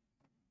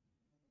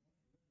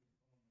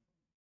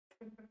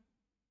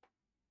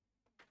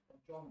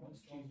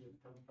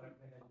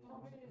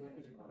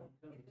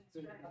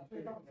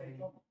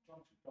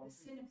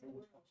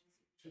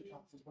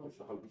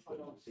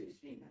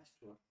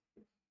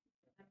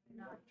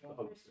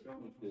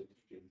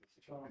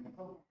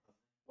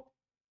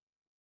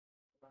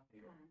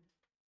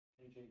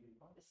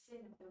 The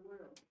sin of the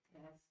world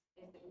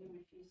is that we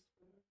refuse to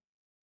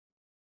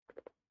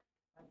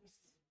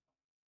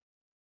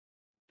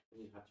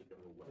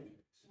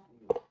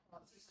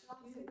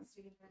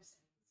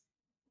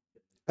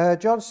believe.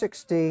 John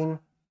 16,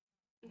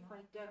 If I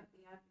don't,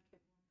 the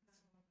advocate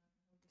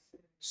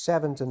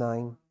 7 to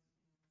 9.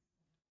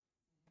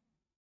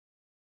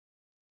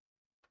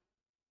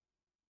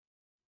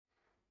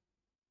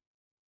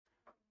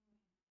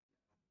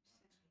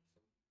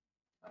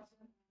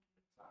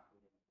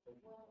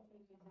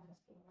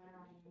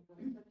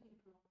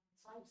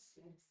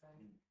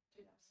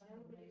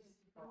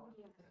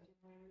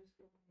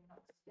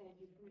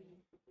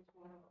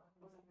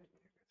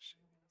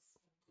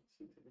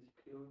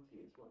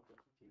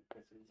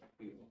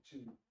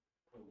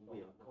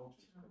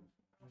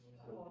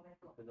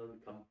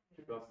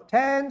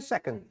 Ten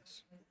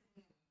seconds.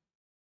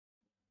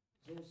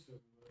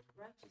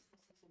 righteousness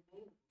is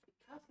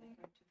available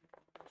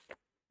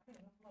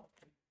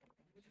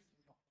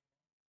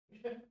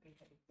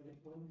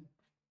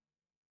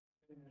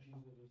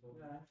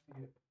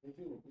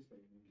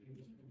because we go to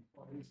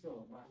the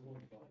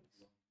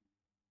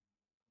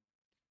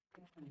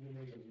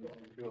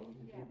Well,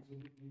 he can't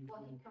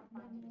find himself.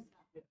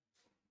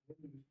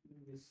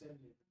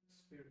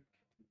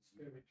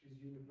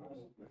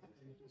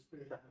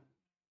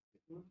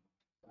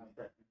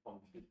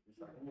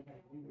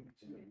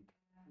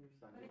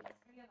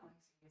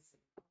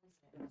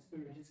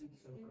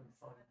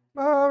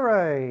 All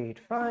right,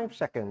 5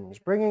 seconds.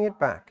 Bringing it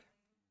back.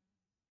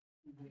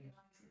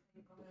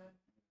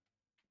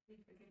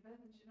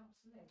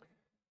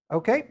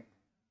 Okay.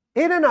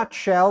 In a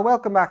nutshell,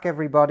 welcome back,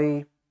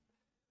 everybody.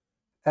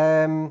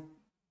 John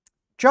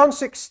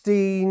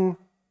 16,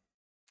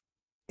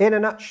 in a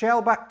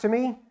nutshell, back to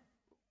me.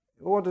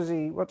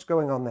 What's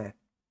going on there?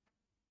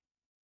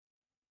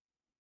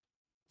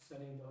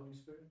 Sending the Holy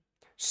Spirit.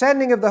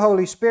 Sending of the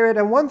Holy Spirit.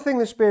 And one thing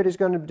the Spirit is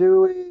going to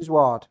do is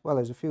what? Well,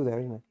 there's a few there,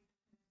 isn't there?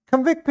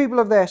 Convict people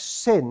of their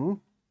sin,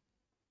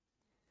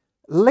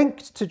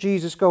 linked to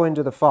Jesus going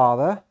to the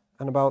Father,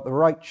 and about the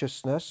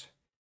righteousness,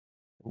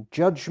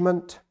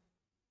 judgment.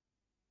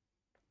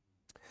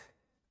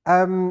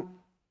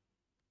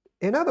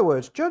 In other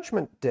words,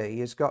 Judgment Day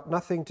has got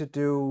nothing to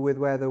do with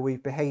whether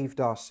we've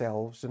behaved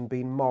ourselves and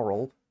been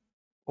moral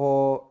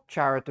or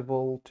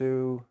charitable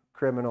to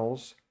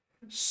criminals.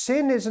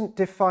 Sin isn't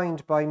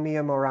defined by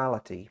mere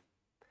morality,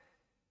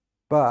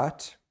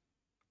 but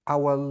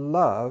our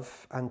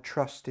love and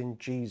trust in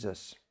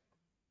Jesus,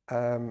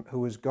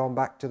 who has gone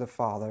back to the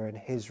Father in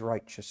his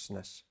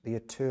righteousness, the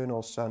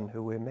eternal Son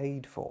who we're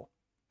made for.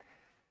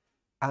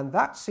 And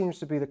that seems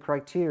to be the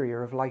criteria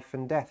of life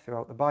and death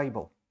throughout the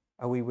Bible.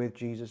 Are we with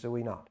Jesus? Are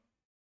we not?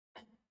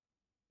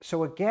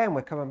 So again,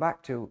 we're coming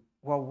back to,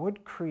 well,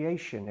 would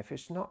creation, if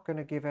it's not going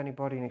to give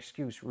anybody an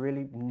excuse,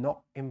 really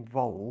not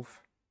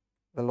involve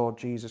the Lord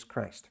Jesus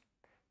Christ?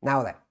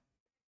 Now then,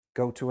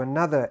 go to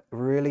another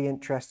really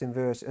interesting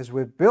verse as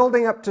we're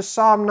building up to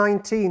Psalm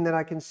 19 that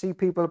I can see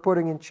people are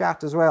putting in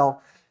chat as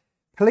well.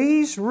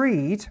 Please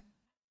read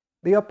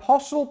the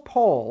Apostle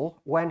Paul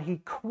when he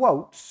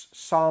quotes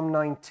Psalm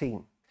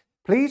 19.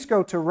 Please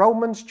go to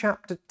Romans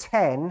chapter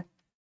 10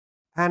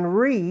 and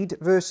read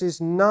verses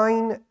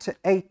 9 to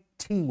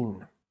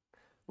 18.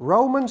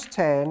 Romans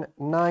 10,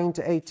 9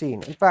 to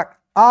 18. In fact,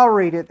 I'll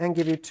read it and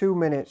give you 2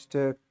 minutes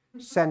to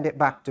send it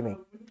back to me.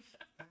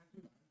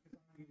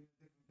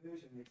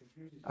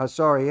 Oh,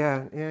 sorry,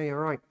 yeah, you're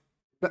right.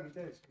 But,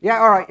 yeah,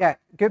 all right, yeah,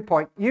 good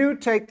point. You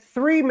take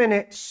 3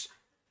 minutes,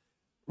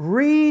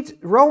 read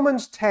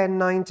Romans 10,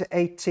 9 to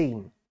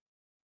 18,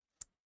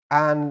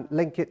 and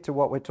link it to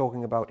what we're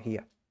talking about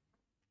here.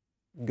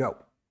 Go.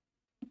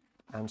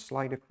 And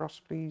slide across,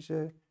 please,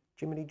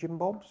 Jiminy Jim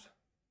Bobs.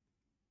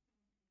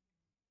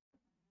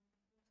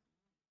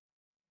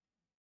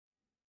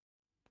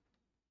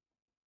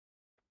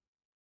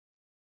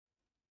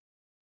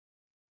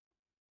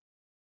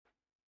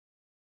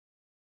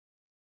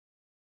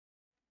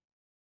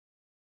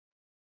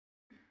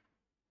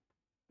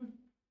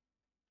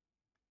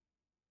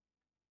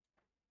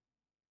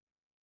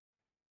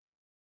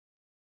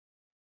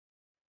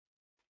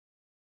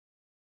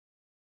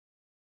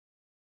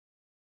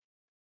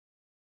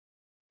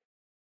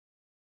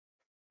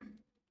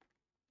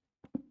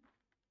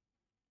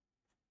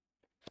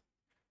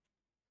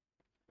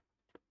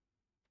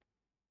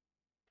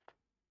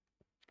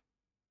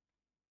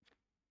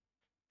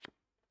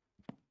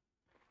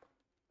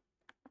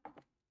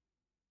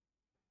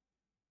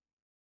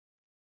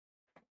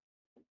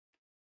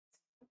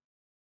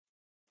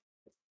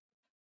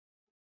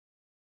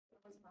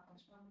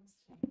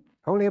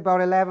 Only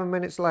about 11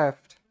 minutes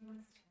left.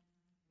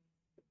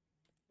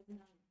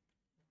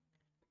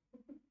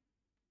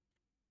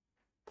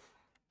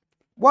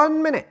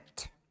 One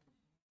minute.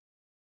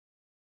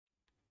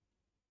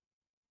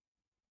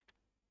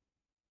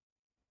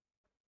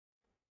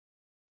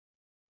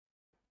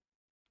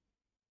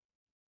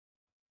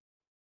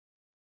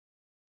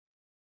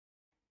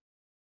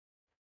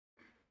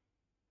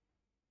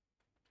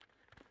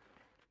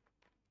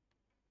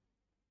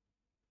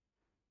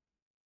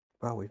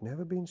 Well, we've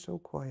never been so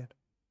quiet.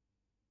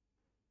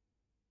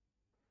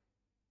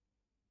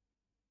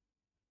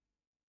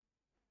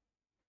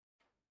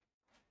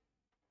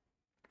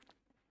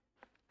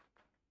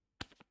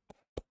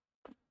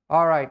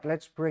 All right,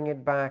 let's bring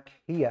it back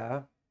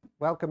here.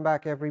 Welcome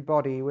back,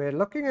 everybody. We're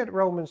looking at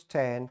Romans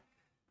 10,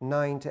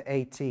 9 to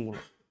 18.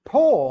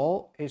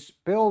 Paul is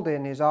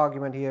building his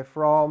argument here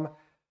from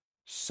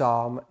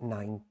Psalm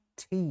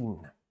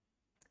 19.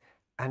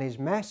 And his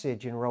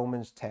message in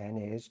Romans 10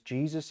 is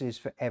Jesus is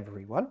for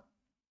everyone.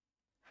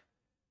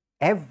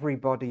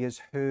 Everybody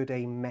has heard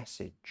a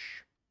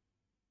message.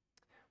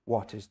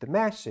 What is the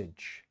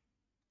message?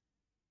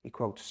 He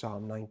quotes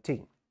Psalm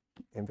 19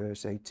 in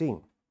verse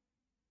 18.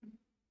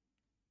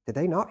 Did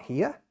they not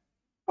hear?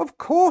 Of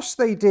course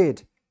they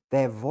did.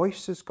 Their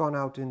voice has gone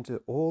out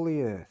into all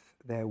the earth,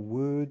 their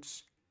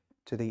words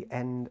to the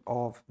end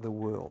of the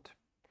world.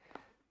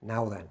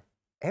 Now then,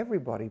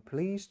 everybody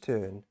please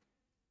turn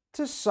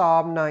to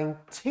Psalm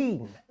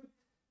 19,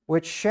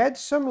 which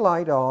sheds some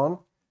light on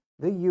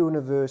the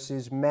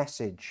universe's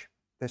message,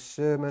 the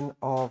sermon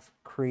of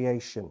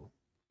creation.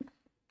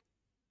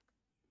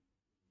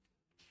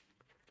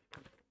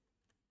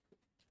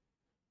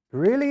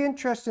 Really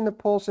interesting that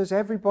Paul says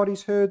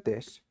everybody's heard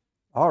this.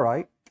 All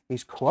right,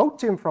 he's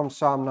quoting from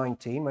Psalm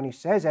 19 when he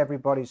says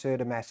everybody's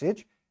heard a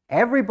message.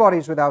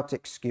 Everybody's without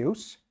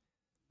excuse.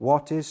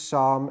 What is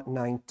Psalm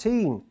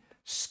 19?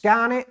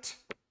 Scan it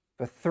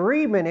for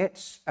 3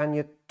 minutes and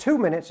your 2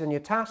 minutes, and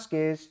your task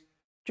is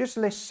just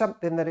list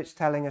something that it's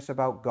telling us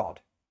about God.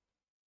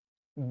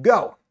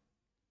 Go.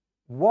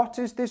 What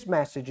is this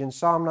message in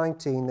Psalm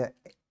 19 that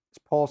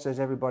Paul says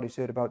everybody's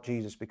heard about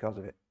Jesus because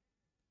of it?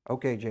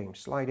 Okay, James,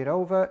 slide it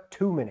over.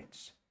 2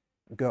 minutes.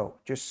 Go.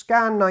 Just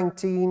scan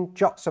 19,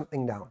 jot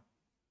something down.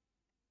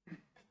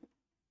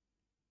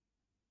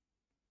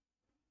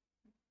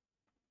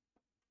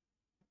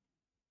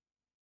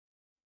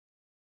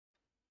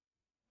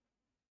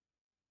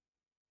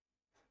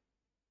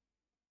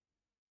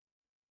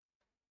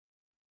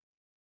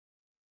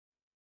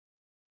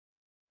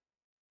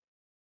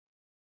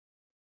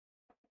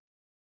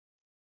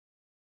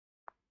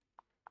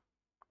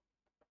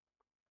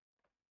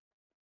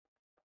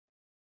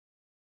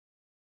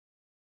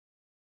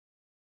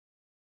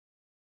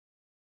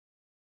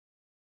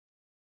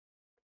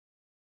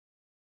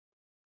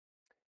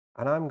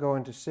 And I'm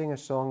going to sing a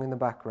song in the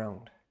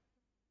background.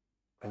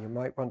 And you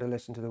might want to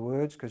listen to the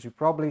words because you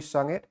probably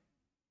sung it.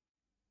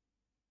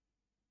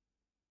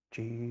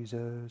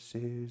 Jesus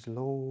is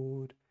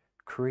Lord,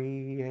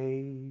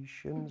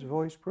 creation's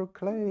voice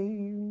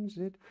proclaims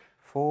it,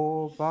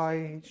 for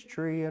by each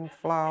tree and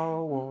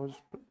flower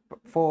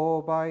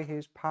for by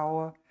his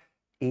power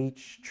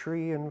each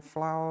tree and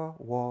flower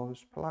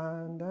was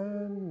planned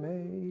and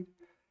made.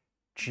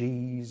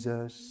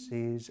 Jesus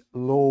is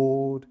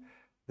Lord,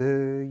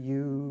 the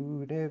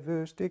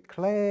universe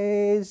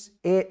declares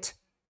it.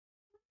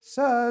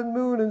 Sun,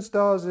 moon, and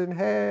stars in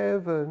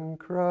heaven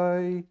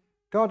cry.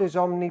 God is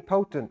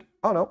omnipotent.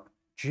 Oh no,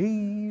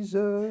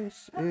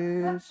 Jesus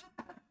is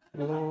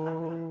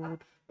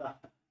Lord.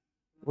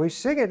 We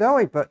sing it, don't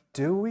we? But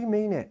do we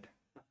mean it?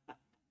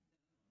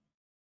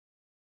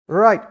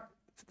 Right,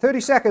 30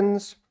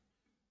 seconds.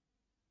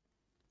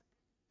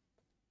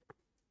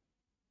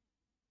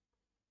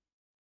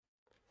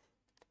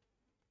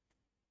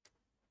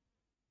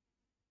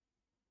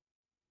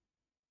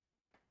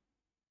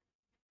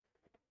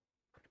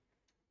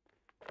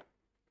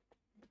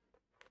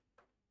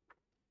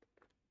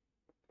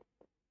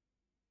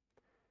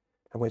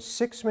 And with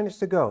 6 minutes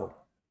to go,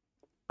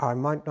 I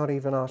might not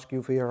even ask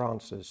you for your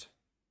answers.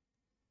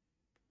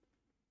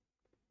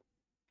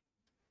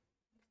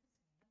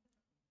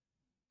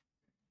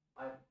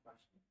 I have a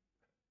question.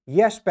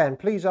 Yes, Ben,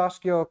 please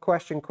ask your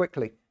question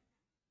quickly.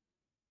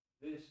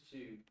 Verse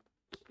 2,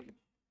 speech.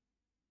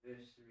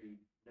 Verse 3,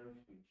 no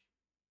speech.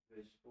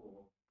 Verse 4,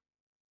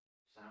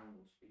 sound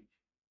or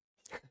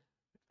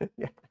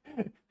speech.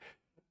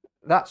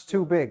 That's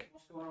too big.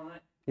 What's going on there?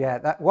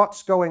 Yeah,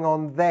 what's going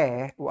on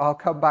there, I'll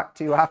come back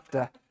to you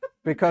after,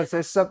 because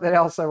there's something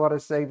else I want to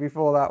say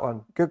before that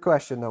one. Good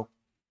question, though.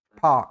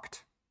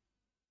 Parked.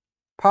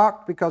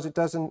 Parked because it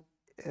doesn't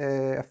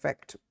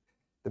affect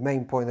the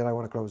main point that I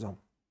want to close on,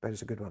 but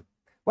it's a good one.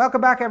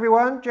 Welcome back,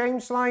 everyone.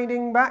 James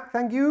sliding back.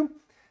 Thank you.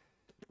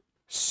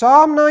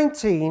 Psalm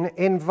 19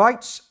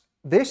 invites,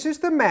 this is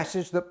the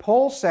message that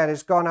Paul said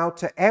has gone out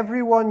to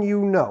everyone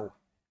you know.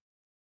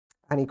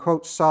 And he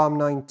quotes Psalm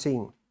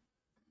 19.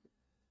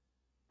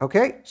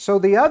 Okay, so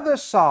the other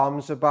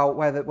Psalms about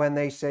when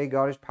they say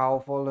God is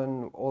powerful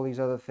and all these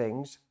other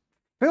things,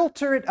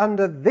 filter it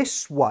under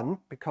this one,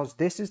 because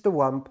this is the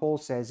one Paul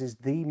says is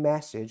the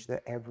message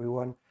that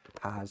everyone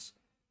has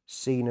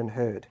seen and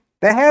heard.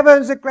 The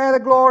heavens declare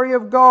the glory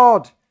of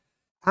God.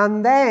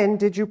 And then,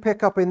 did you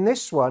pick up in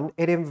this one,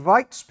 it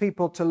invites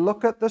people to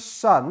look at the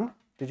sun.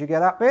 Did you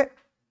get that bit?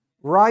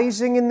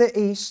 Rising in the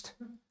east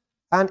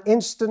and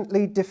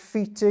instantly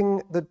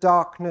defeating the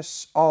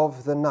darkness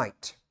of the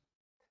night.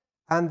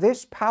 And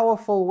this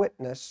powerful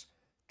witness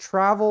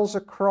travels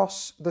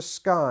across the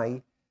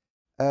sky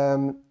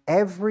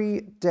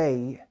every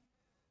day,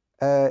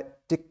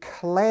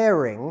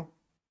 declaring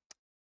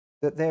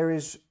that there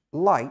is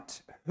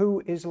light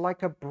who is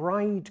like a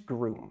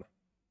bridegroom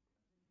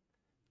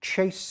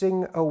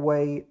chasing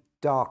away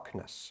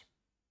darkness.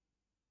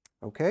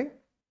 Okay?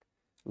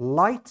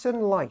 Light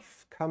and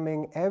life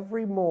coming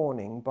every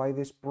morning by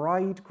this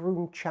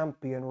bridegroom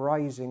champion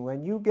rising.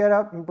 When you get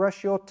up and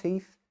brush your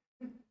teeth,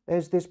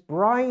 there's this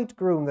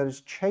bridegroom that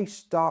has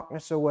chased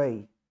darkness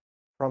away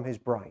from his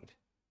bride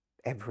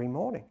every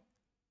morning.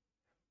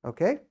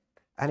 Okay?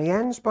 And he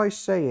ends by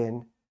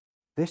saying,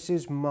 this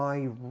is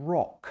my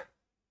rock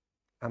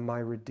and my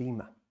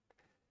redeemer.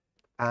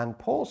 And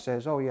Paul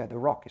says, oh yeah, the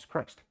rock is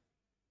Christ.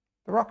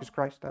 The rock is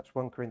Christ, that's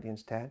 1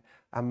 Corinthians 10.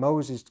 And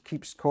Moses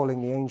keeps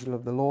calling the angel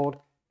of the Lord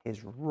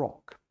his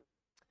rock.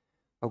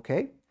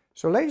 Okay?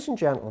 So ladies and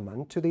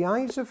gentlemen, to the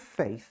eyes of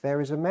faith,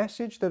 there is a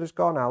message that has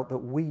gone out that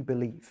we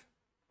believe.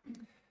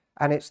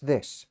 And it's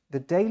this: the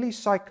daily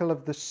cycle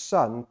of the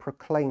sun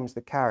proclaims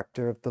the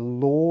character of the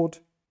Lord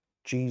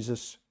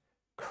Jesus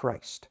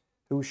Christ,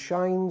 who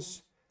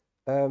shines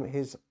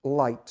his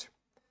light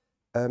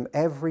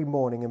every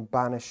morning and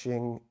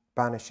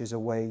banishes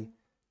away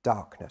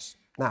darkness.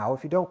 Now,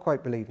 if you don't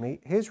quite believe me,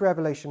 here's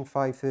Revelation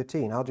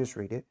 5:13. I'll just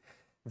read it.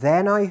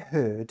 Then I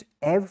heard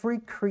every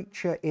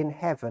creature in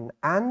heaven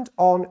and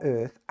on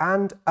earth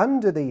and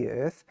under the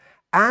earth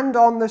and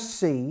on the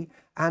sea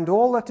and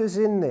all that is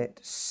in it,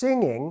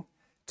 singing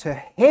to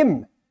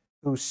him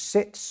who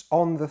sits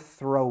on the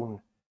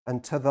throne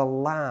and to the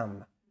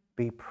Lamb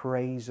be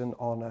praise and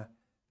honor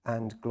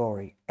and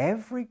glory.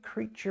 Every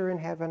creature in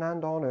heaven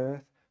and on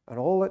earth and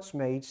all that's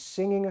made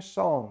singing a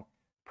song,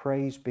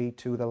 praise be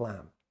to the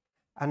Lamb.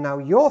 And now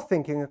you're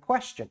thinking a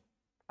question,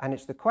 and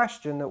it's the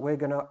question that we're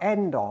going to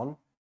end on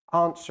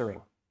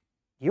answering.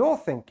 You're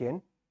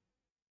thinking,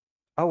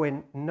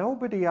 Owen,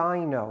 nobody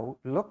I know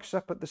looks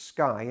up at the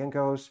sky and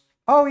goes,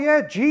 oh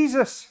yeah,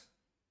 Jesus.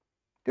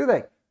 Do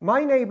they?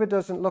 My neighbor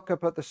doesn't look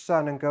up at the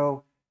sun and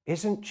go,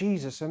 isn't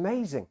Jesus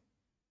amazing?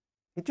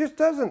 It just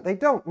doesn't. They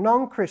don't.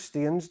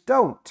 Non-Christians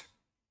don't.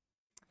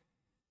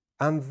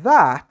 And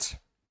that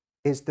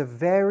is the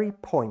very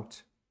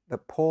point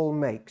that Paul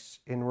makes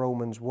in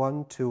Romans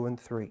 1, 2, and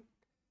 3.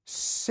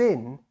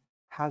 Sin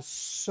has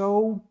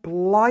so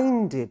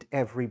blinded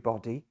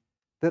everybody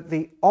that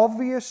the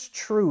obvious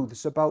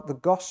truths about the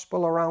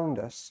gospel around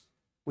us,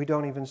 we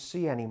don't even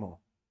see anymore.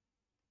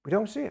 We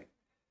don't see it.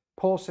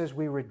 Paul says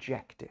we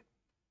reject it.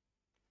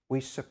 We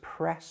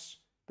suppress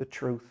the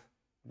truth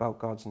about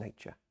God's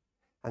nature.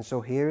 And so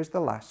here is the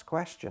last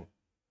question.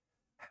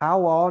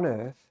 How on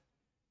earth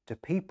do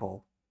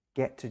people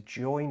get to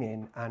join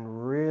in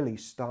and really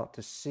start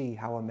to see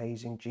how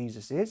amazing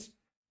Jesus is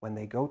when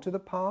they go to the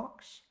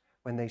parks,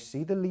 when they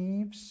see the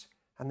leaves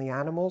and the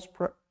animals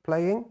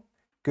playing?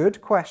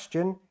 Good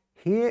question.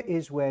 Here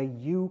is where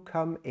you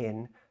come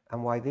in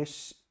and why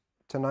this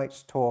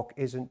tonight's talk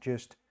isn't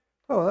just,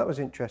 oh, that was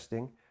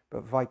interesting,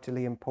 but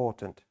vitally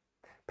important.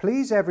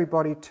 Please,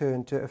 everybody,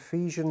 turn to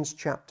Ephesians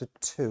chapter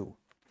 2.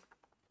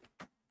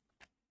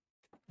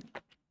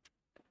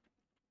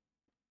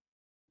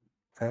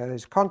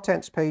 There's a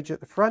contents page at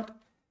the front.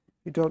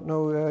 You don't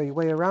know your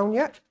way around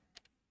yet?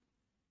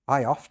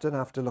 I often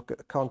have to look at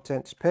the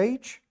contents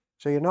page,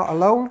 so you're not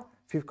alone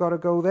if you've got to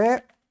go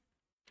there.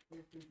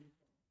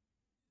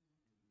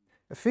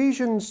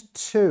 Ephesians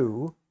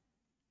 2.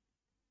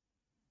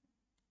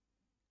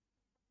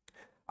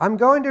 I'm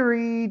going to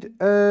read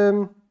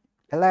 11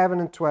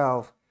 and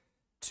 12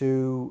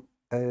 to,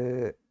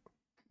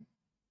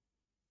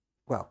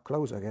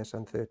 close, I guess,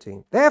 on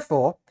 13.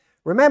 Therefore,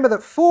 remember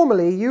that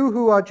formerly you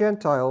who are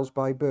Gentiles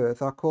by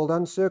birth are called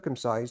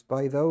uncircumcised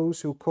by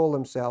those who call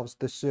themselves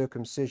the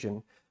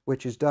circumcision,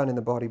 which is done in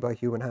the body by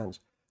human hands.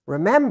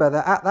 Remember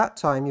that at that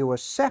time you were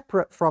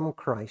separate from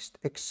Christ,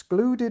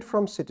 excluded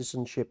from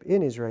citizenship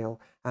in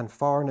Israel, and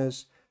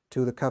foreigners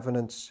to the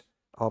covenants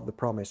of the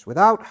promise,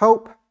 without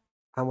hope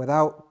and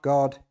without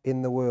God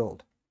in the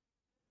world.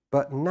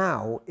 But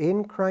now,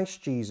 in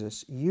Christ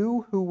Jesus,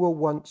 you who were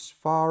once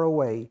far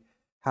away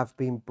have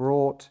been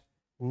brought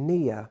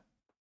near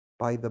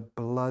by the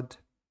blood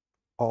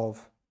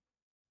of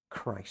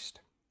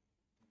Christ.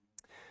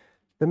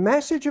 The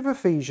message of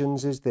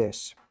Ephesians is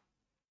this.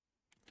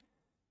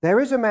 There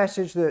is a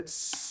message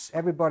that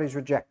everybody's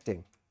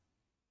rejecting,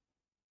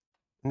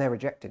 and they're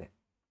rejecting it.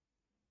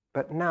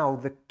 But now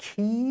the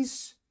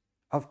keys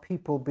of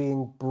people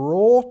being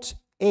brought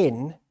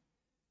in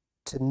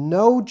to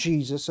know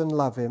Jesus and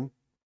love him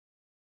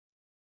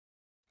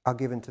are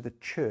given to the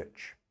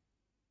church.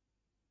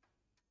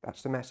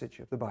 That's the message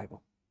of the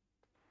Bible.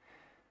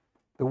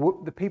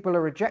 The people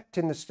are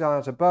rejecting the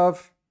stars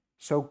above.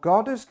 So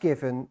God has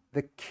given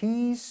the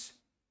keys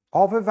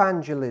of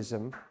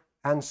evangelism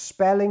and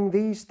spelling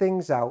these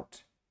things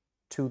out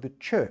to the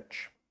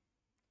church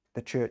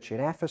in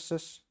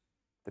Ephesus,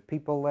 the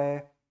people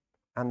there,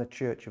 and the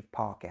church of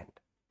Park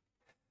End.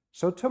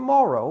 So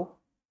tomorrow,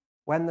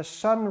 when the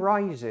sun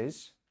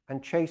rises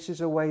and chases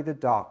away the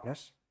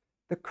darkness,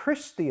 the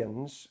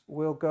Christians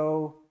will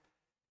go,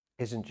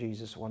 "Isn't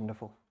Jesus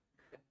wonderful?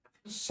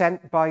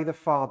 Sent by the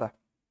Father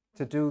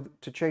to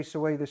chase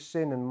away the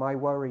sin and my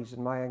worries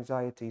and my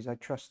anxieties. I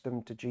trust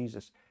them to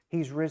Jesus.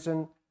 He's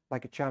risen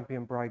like a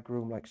champion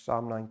bridegroom, like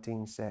Psalm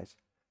 19 says."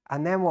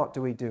 And then what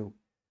do?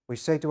 We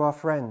say to our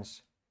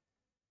friends,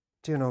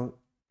 "Do you know,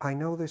 I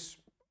know this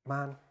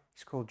man,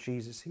 he's called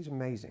Jesus, he's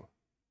amazing.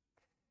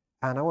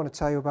 And I want to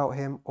tell you about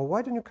him, or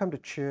why don't you come to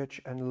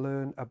church and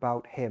learn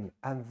about him?"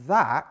 And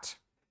that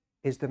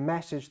is the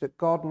message that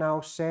God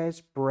now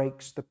says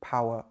breaks the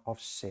power of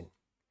sin.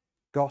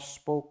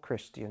 Gospel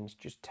Christians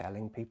just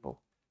telling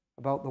people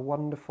about the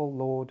wonderful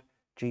Lord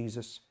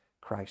Jesus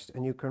Christ.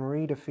 And you can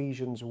read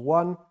Ephesians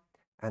 1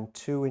 and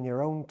 2 in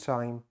your own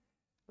time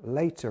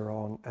later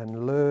on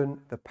and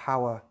learn the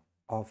power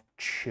of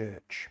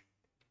church.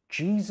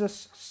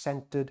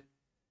 Jesus-centered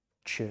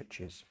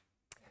churches.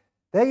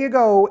 There you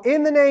go.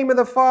 In the name of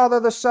the Father,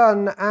 the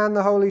Son, and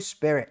the Holy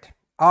Spirit.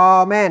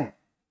 Amen.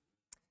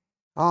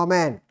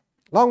 Amen.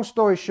 Long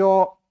story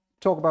short,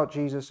 talk about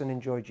Jesus and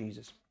enjoy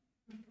Jesus.